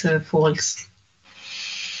subjects falls?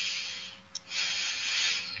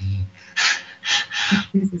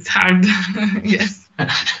 This is hard, yes.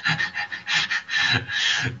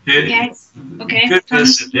 Yes. Okay. Good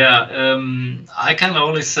question. Yeah, I can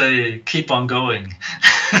only say keep on going.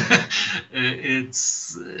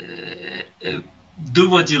 It's do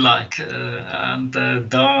what you like and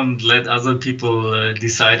don't let other people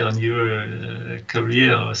decide on your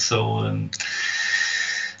career or so. And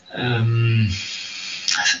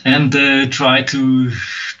try to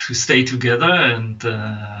stay together and.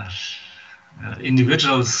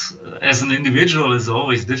 Individuals, as an individual, is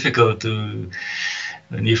always difficult when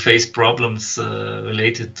you face problems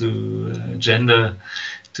related to gender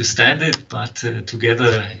to stand it, but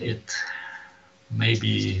together it may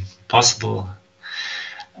be possible.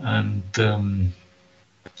 And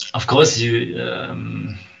of course,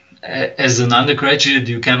 as an undergraduate,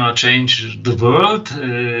 you cannot change the world.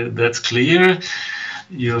 That's clear.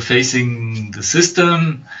 You're facing the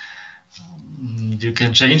system. You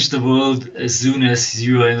can change the world as soon as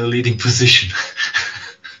you are in a leading position.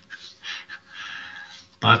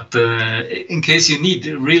 But in case you need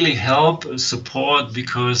really help, support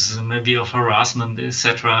because maybe of harassment,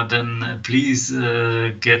 etc., then please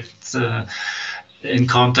get in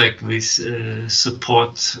contact with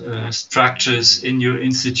support structures in your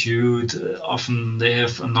institute. Often they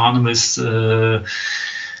have anonymous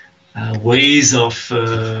ways of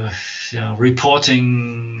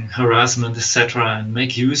reporting harassment, etc., and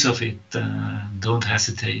make use of it. Don't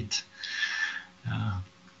hesitate.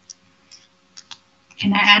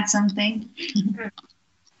 Can I add something?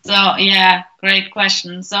 So yeah, great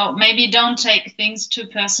question. So maybe don't take things too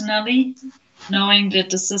personally, knowing that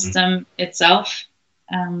the system itself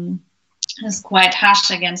is quite harsh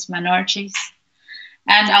against minorities.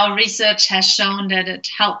 And our research has shown that it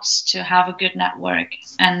helps to have a good network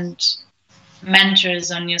and mentors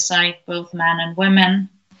on your side, both men and women,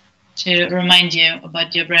 to remind you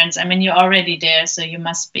about your brands. I mean, you're already there, so you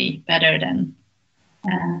must be better than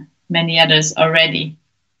many others already.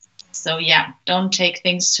 So yeah, don't take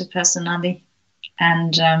things too personally,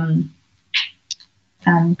 and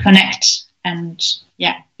connect, and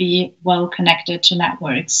yeah, be well connected to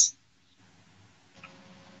networks.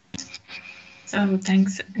 So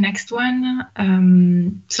thanks. Next one.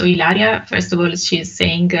 So Ilaria, first of all, she's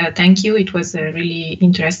saying thank you. It was a really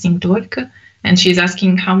interesting talk, and she's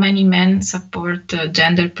asking how many men support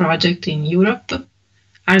gender project in Europe.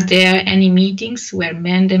 Are there any meetings where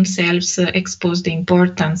men themselves expose the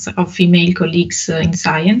importance of female colleagues in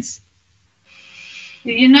science?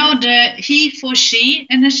 You know the He for She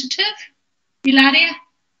initiative, Ilaria?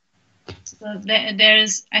 So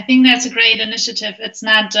there's, I think that's a great initiative. It's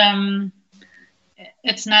not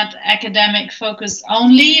academic focused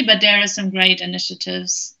only, but there are some great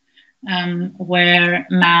initiatives where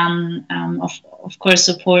men, of course,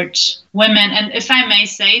 support women. And if I may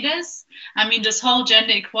say this, I mean, this whole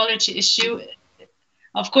gender equality issue,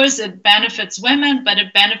 of course, it benefits women, but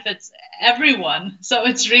it benefits everyone. So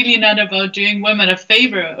it's really not about doing women a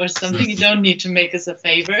favor or something. You don't need to make us a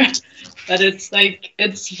favor, but it's like,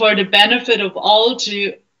 it's for the benefit of all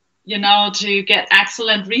to, you know, to get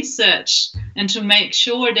excellent research and to make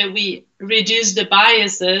sure that we reduce the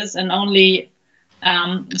biases and only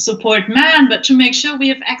support men, but to make sure we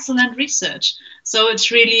have excellent research. So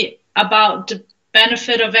it's really about the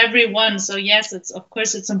benefit of everyone. So yes, it's, of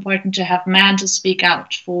course, it's important to have men to speak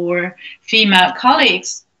out for female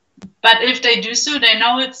colleagues, but if they do so, they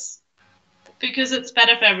know it's because it's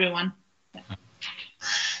better for everyone.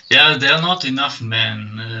 Yeah, there are not enough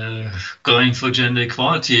men going for gender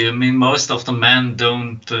equality. I mean, most of the men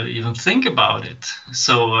don't even think about it.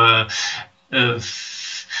 So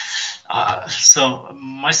so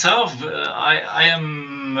myself,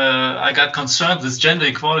 I got concerned with gender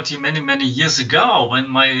equality many years ago when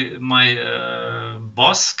my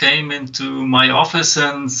boss came into my office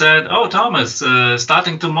and said, "Oh, Thomas,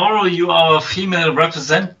 starting tomorrow you are a female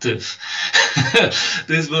representative."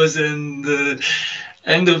 This was in the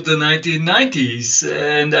end of the 1990s,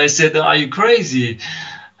 and I said, "Are you crazy?"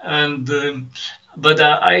 And but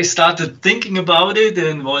I started thinking about it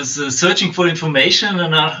and was searching for information,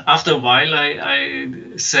 and after a while I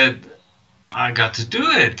said, I got to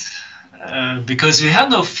do it, because we had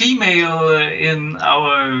no female in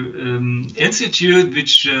our institute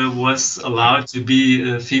which was allowed to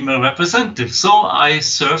be a female representative. So I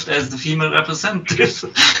served as the female representative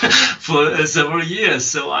for several years.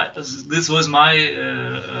 So this was my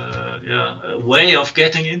way of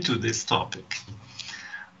getting into this topic.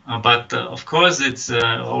 But of course, it's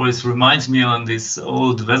always reminds me on this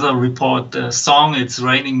old weather report song, "It's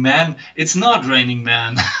raining man." It's not raining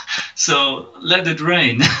man, so let it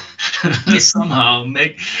rain. Somehow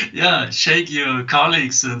shake your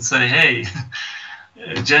colleagues and say, hey,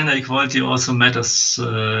 gender equality also matters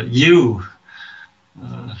you.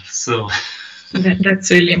 So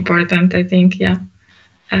that's really important, I think. Yeah.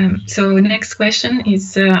 So next question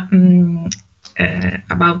is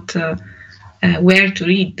about where to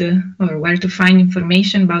read or where to find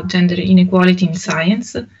information about gender inequality in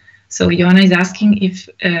science. So Joanna is asking if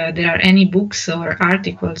there are any books or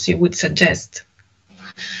articles you would suggest.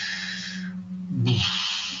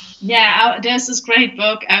 Yeah, there's this great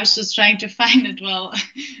book. I was just trying to find it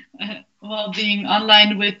while being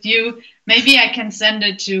online with you. Maybe I can send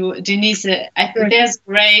it to Denise. I think there's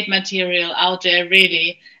great material out there,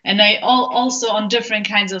 really. And I also on different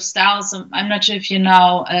kinds of styles. I'm not sure if you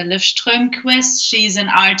know Liv Strömquist. She's an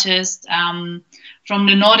artist from from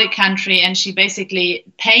the Nordic country, and she basically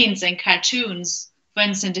paints and cartoons, for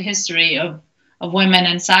instance, the history of women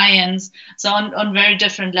in science. So on very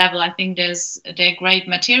different level, I think they're great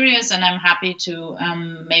materials, and I'm happy to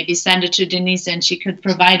maybe send it to Denise and she could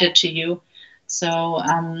provide it to you. So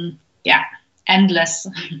yeah, endless,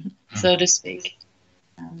 so to speak.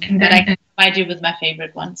 But I can provide you with my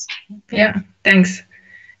favorite ones. Yeah, thanks.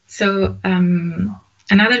 So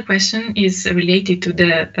another question is related to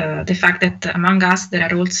the fact that among us there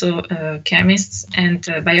are also chemists and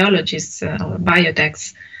biologists or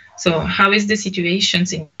biotechs. So how is the situation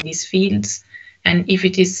in these fields? And if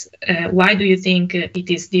it is, why do you think it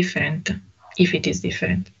is different, if it is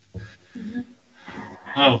different?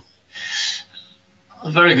 Oh,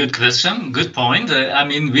 a very good question. Good point. I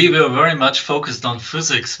mean, we were very much focused on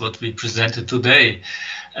physics, what we presented today.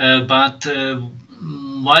 But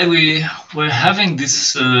while we were having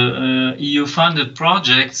these EU-funded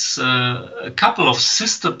projects, a couple of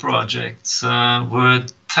sister projects were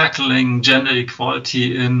tackling gender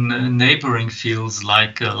equality in neighboring fields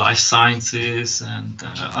like life sciences and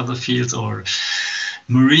other fields, or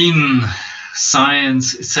marine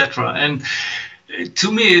science, etc. And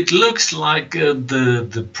to me, it looks like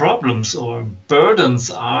the problems or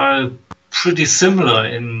burdens are pretty similar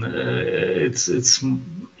in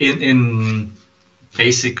in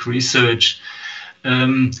basic research.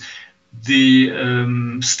 The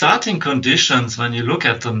starting conditions, when you look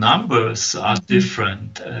at the numbers, are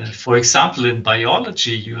different. For example, in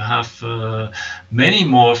biology, you have many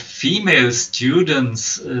more female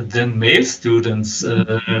students than male students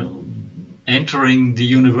entering the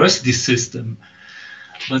university system.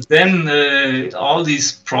 But then all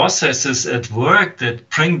these processes at work that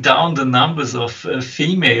bring down the numbers of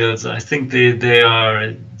females, I think they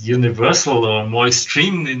are universal or more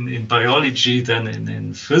extreme in biology than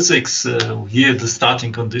in physics. Here the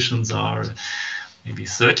starting conditions are maybe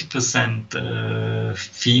 30%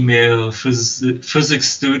 female physics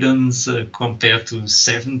students compared to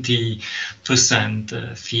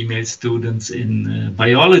 70% female students in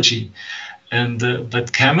biology. And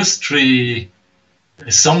but chemistry,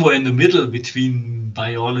 somewhere in the middle between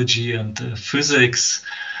biology and physics.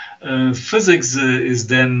 Physics is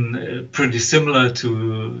then pretty similar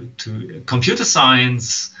to computer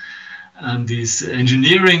science and these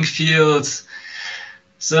engineering fields.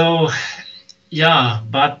 So, yeah,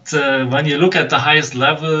 but when you look at the highest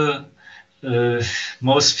level,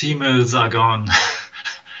 most females are gone,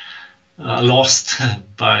 lost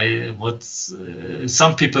by what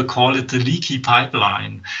some people call it the leaky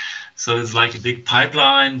pipeline. So it's like a big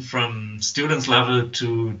pipeline from students level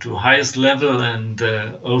to highest level, and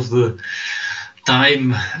over the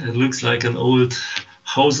time it looks like an old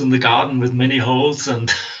hose in the garden with many holes, and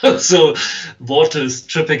so water is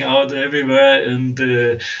dripping out everywhere, and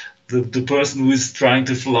the person who is trying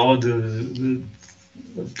to flower the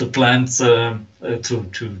plants to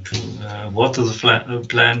water the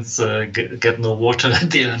plants get no water at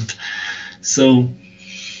the end. So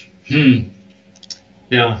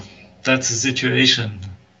yeah, that's the situation.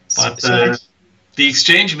 But the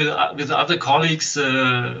exchange with other colleagues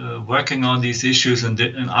working on these issues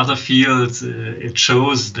in other fields, it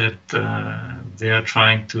shows that they are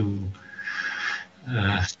trying to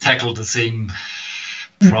tackle the same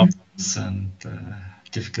problems and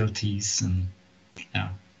difficulties, and yeah.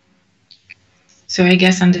 So I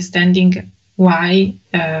guess understanding why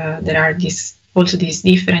there are also these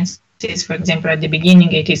differences. For example, at the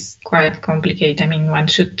beginning, it is quite complicated. I mean, one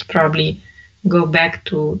should probably go back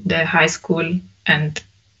to the high school and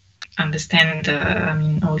understand. I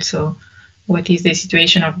mean, also what is the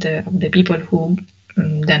situation of the people who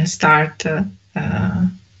then start the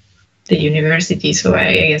university. So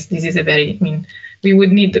I guess this is a very. I mean, we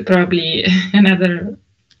would need probably another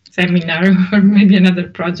seminar or maybe another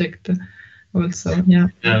project. Also, yeah.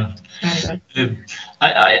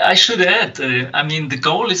 I should add, I mean, the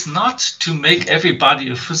goal is not to make everybody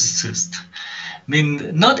a physicist. I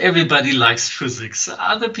mean, not everybody likes physics.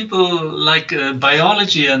 Other people like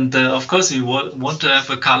biology, and of course, we want to have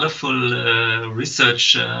a colorful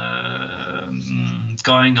research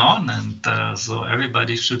going on, and so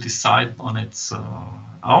everybody should decide on its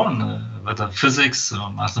own whether physics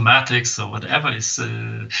or mathematics or whatever is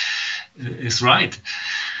right.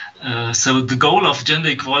 So the goal of gender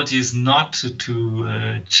equality is not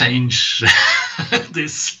to change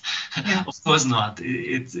this. Yeah. Of course not.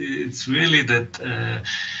 It's really that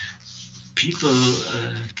people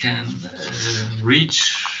can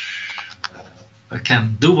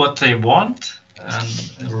can do what they want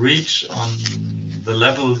and reach on the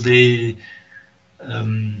level they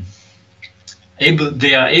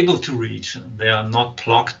are able to reach. They are not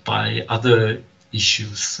blocked by other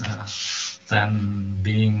issues than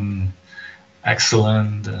being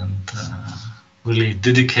excellent and really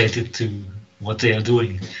dedicated to what they are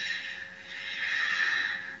doing.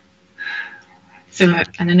 So I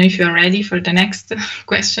don't know if you are ready for the next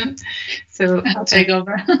question. So I'll take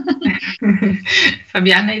over.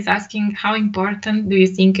 Fabiana is asking, how important do you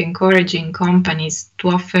think encouraging companies to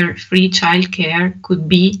offer free childcare could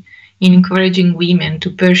be in encouraging women to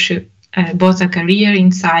pursue both a career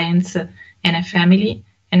in science and a family?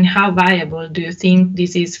 And how viable do you think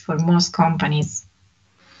this is for most companies?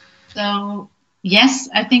 So, yes,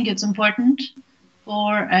 I think it's important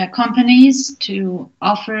for companies to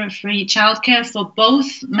offer free childcare for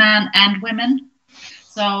both men and women.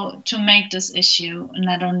 So to make this issue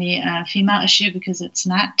not only a female issue, because it's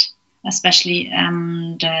not, especially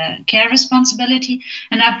the care responsibility.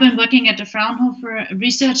 And I've been working at the Fraunhofer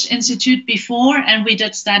Research Institute before, and we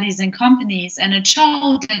did studies in companies, and it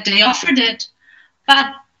showed that they offered it,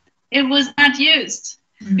 but it was not used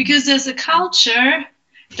because there's a culture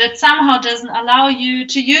that somehow doesn't allow you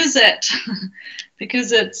to use it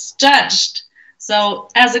because it's judged. So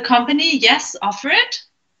as a company, yes, offer it,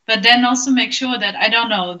 but then also make sure that, I don't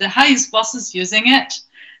know, the highest boss is using it,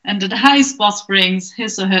 and the highest boss brings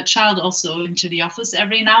his or her child also into the office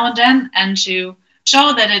every now and then, and to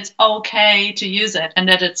show that it's okay to use it and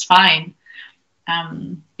that it's fine.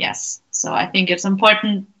 Yes, so I think it's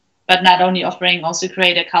important, but not only offering, also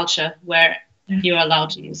create a culture where you're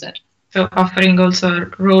allowed to use it. So offering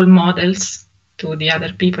also role models to the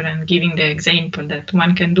other people and giving the example that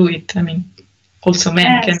one can do it. I mean, also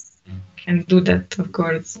men can do that, of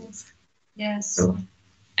course. Yes. So,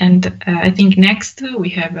 and I think next we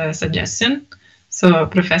have a suggestion. So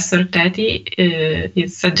Professor Teti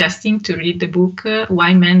is suggesting to read the book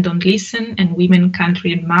Why Men Don't Listen and Women Can't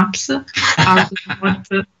Read Maps, how to spot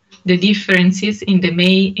the differences in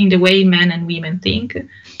the way men and women think,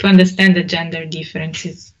 to understand the gender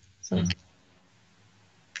differences. So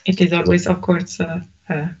it is always, of course,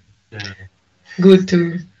 good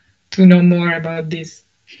to know more about this.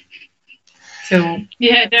 So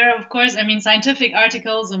yeah, there are, of course, I mean, scientific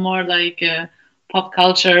articles are more like pop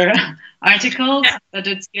culture articles, but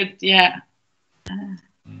it's good, yeah.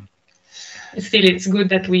 Still, it's good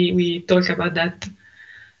that we talk about that.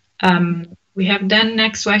 We have then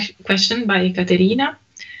next question by Katerina,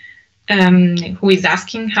 who is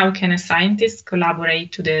asking, how can a scientist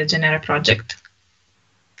collaborate to the Genera project?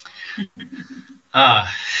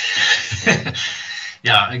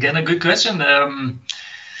 Yeah, again, a good question.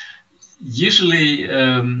 Usually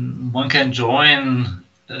one can join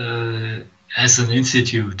as an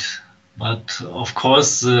institute, but of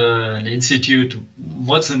course an institute,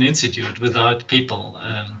 what's an institute without people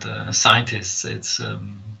and scientists? It's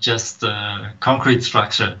just a concrete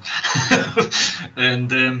structure.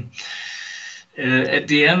 And at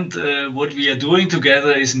the end, what we are doing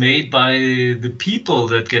together is made by the people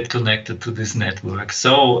that get connected to this network.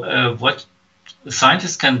 So what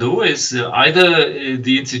scientists can do is either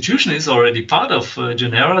the institution is already part of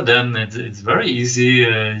Genera, then it's very easy,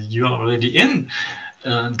 you're already in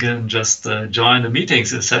and can just join the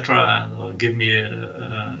meetings, etc., or give me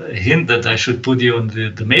a hint that I should put you on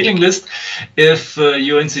the mailing list. If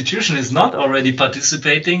your institution is not already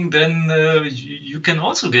participating, then you can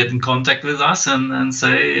also get in contact with us and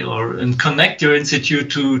say, and connect your institute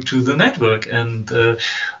to the network, and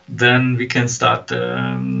then we can start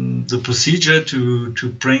the procedure to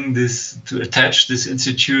bring this, to attach this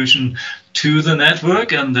institution to the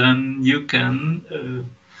network, and then you can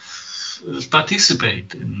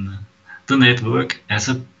participate in the network as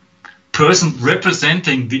a person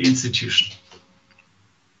representing the institution.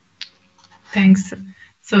 Thanks.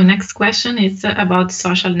 So next question is about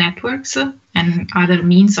social networks and other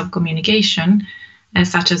means of communication,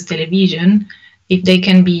 such as television, if they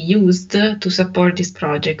can be used to support this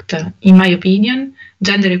project. In my opinion,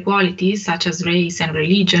 gender equality, such as race and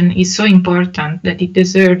religion, is so important that it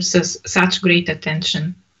deserves such great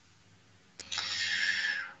attention.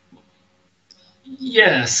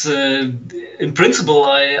 Yes, in principle,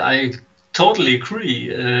 I totally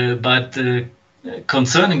agree. But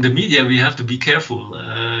concerning the media, we have to be careful.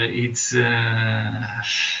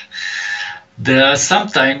 There are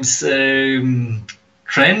sometimes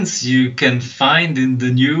trends you can find in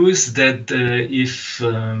the news that if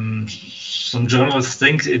some journalists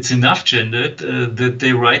think it's enough gendered, that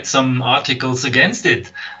they write some articles against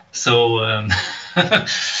it. So,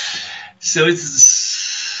 so it's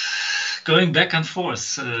going back and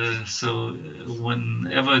forth. So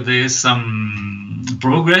whenever there is some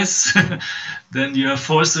progress, then you have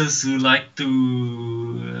forces who like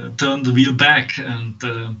to turn the wheel back. And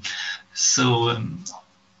so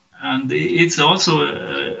and it's also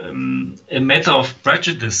a matter of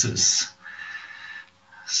prejudices.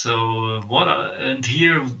 So and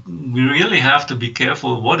here we really have to be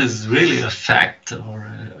careful what is really a fact or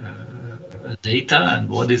a data and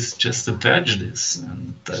what is just a prejudice.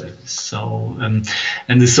 And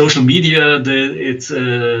and the social media, it's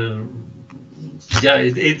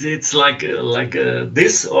it's like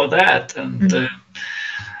this or that, and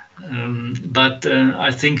but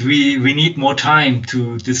I think we need more time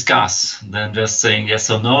to discuss than just saying yes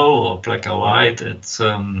or no or black or white. It's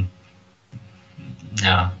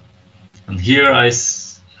and here I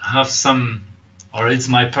have some, or it's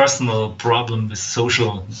my personal problem with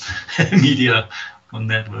social media on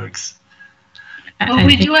networks. Well,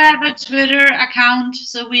 we do have a Twitter account,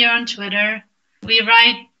 so we are on Twitter. We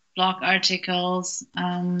write blog articles.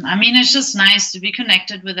 I mean, it's just nice to be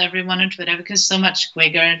connected with everyone on Twitter because it's so much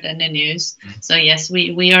quicker than the news. So yes,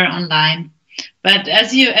 we are online. But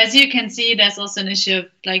as you can see, there's also an issue of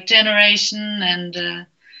like generation and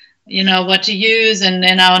you know, what to use. And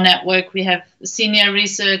in our network, we have a senior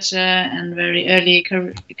researcher and very early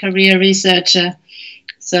career researcher.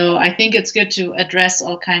 So I think it's good to address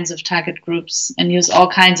all kinds of target groups and use all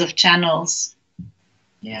kinds of channels.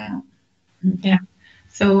 Yeah. Yeah.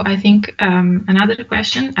 So I think another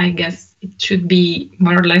question, I guess it should be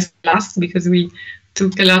more or less last because we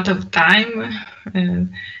took a lot of time.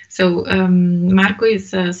 So Marco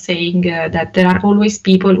is saying that there are always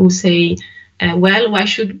people who say, well, why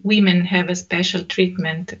should women have a special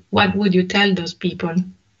treatment? What would you tell those people?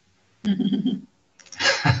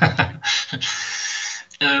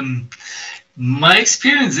 My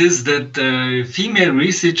experience is that female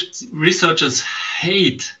researchers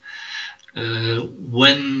hate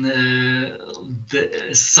when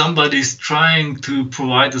somebody's trying to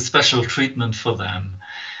provide a special treatment for them.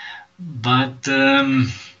 But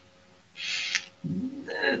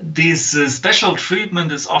this special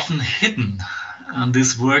treatment is often hidden, and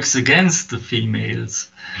this works against the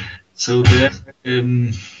females. So there,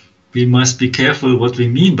 we must be careful what we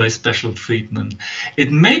mean by special treatment.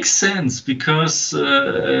 It makes sense because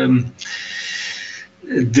the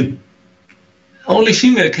only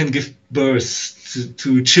female can give birth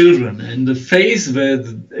to children, and the phase where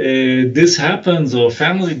this happens, or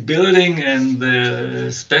family building and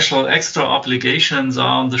the special extra obligations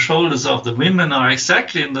are on the shoulders of the women, are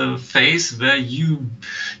exactly in the phase where you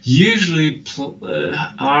usually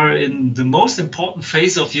are in the most important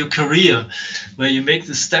phase of your career, where you make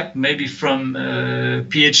the step maybe from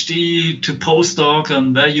PhD to postdoc,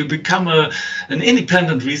 and where you become an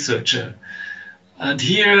independent researcher. And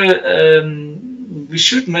here we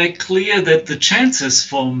should make clear that the chances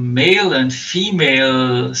for male and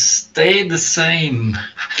female stay the same.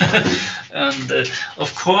 And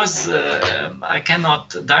of course, I cannot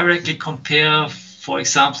directly compare, for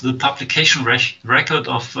example, the publication record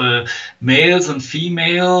of males and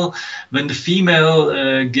female when the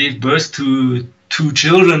female gave birth to 2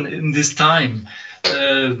 children in this time.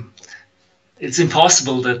 It's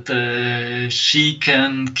impossible that she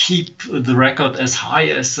can keep the record as high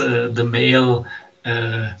as the male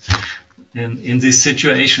in this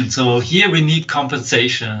situation. So here we need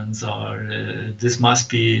compensations, or this must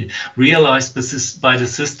be realized by the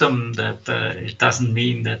system, that it doesn't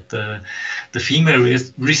mean that the female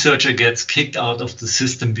researcher gets kicked out of the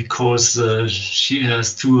system because she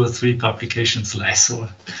has 2 or 3 publications less.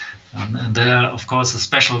 And there, of course, a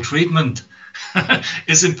special treatment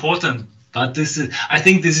is important. But I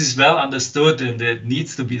think this is well understood, and it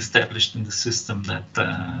needs to be established in the system that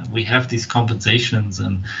we have these compensations.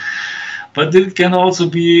 But it can also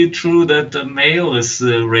be true that the male is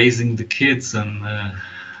raising the kids and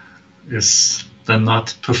is then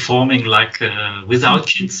not performing like without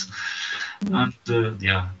kids. And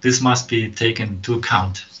this must be taken into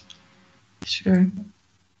account. Sure. And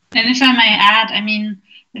if I may add, I mean,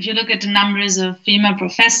 if you look at the numbers of female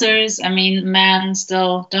professors, I mean, men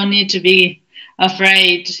still don't need to be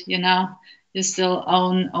afraid, you know. You still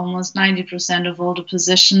own almost 90% of all the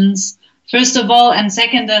positions. First of all, and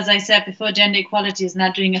second, as I said before, gender equality is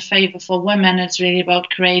not doing a favor for women. It's really about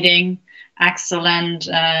creating excellent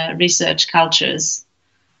research cultures.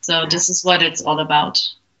 So this is what it's all about,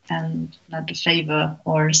 and not a favor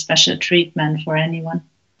or special treatment for anyone.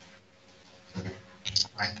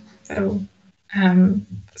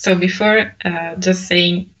 So before just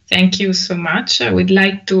saying thank you so much, I would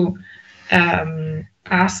like to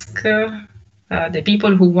ask the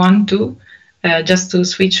people who want to just to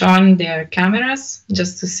switch on their cameras,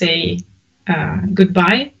 just to say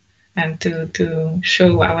goodbye and to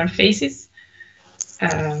show our faces.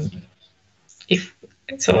 If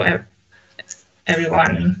so,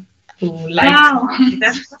 everyone like wow.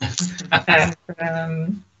 that,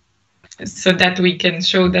 so that we can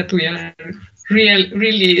show that we are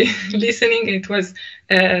really listening. It was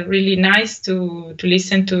really nice to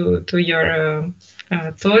listen to your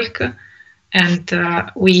talk, and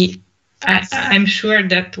I'm sure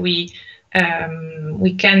that we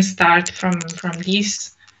can start from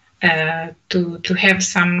this to have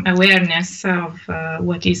some awareness of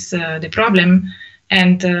what is the problem,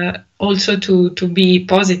 and also to be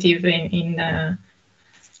positive in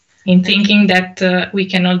thinking that we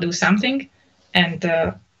can all do something, and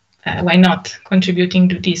why not contributing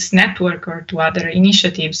to this network or to other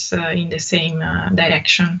initiatives in the same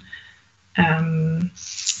direction.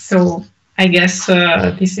 So I guess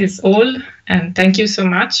this is all, and thank you so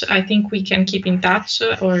much. I think we can keep in touch,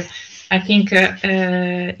 or I think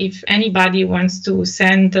if anybody wants to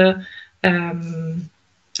send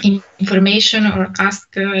information or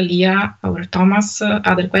ask Leah or Thomas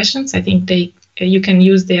other questions, I think you can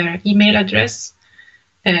use their email address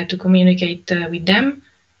to communicate with them.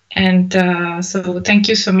 And so thank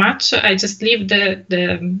you so much. I just leave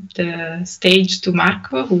the stage to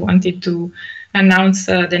Marco, who wanted to announce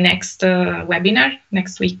the next webinar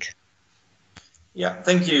next week. Yeah,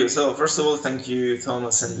 thank you. So first of all, thank you,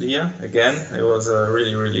 Thomas and Leah. Again, it was a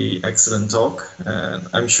really excellent talk, and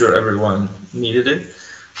I'm sure everyone needed it.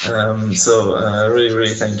 So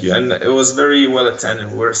really thank you. And it was very well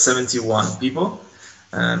attended. We're 71 people,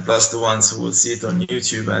 and plus the ones who will see it on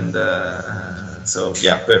YouTube. And so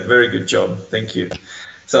yeah, very good job. Thank you.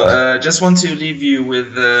 So just want to leave you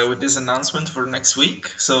with this announcement for next week.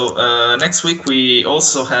 So next week we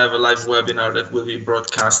also have a live webinar that will be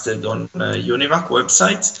broadcasted on UNIVAC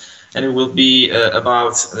website, and it will be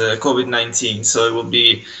about COVID-19. So it will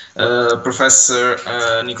be Professor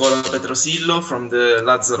Nicola Petrosillo from the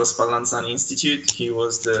Lazzaro Spallanzani Institute. He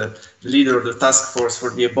was the leader of the task force for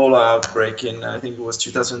the Ebola outbreak in, I think it was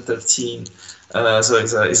 2013. So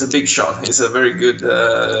he's a big shot. He's a very good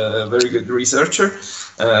researcher,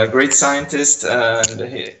 great scientist, and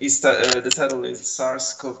the title is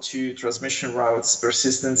SARS-CoV-2 Transmission Routes,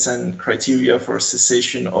 Persistence and Criteria for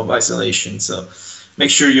Cessation of Isolation. So make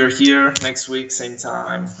sure you're here next week, same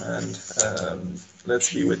time, and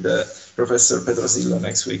let's be with Professor Petrosillo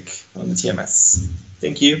next week on the TMS.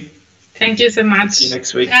 Thank you. Thank you so much. See you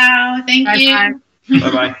next week. Ciao. Thank you.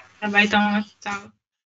 Bye-bye. Bye-bye, Thomas. Ciao.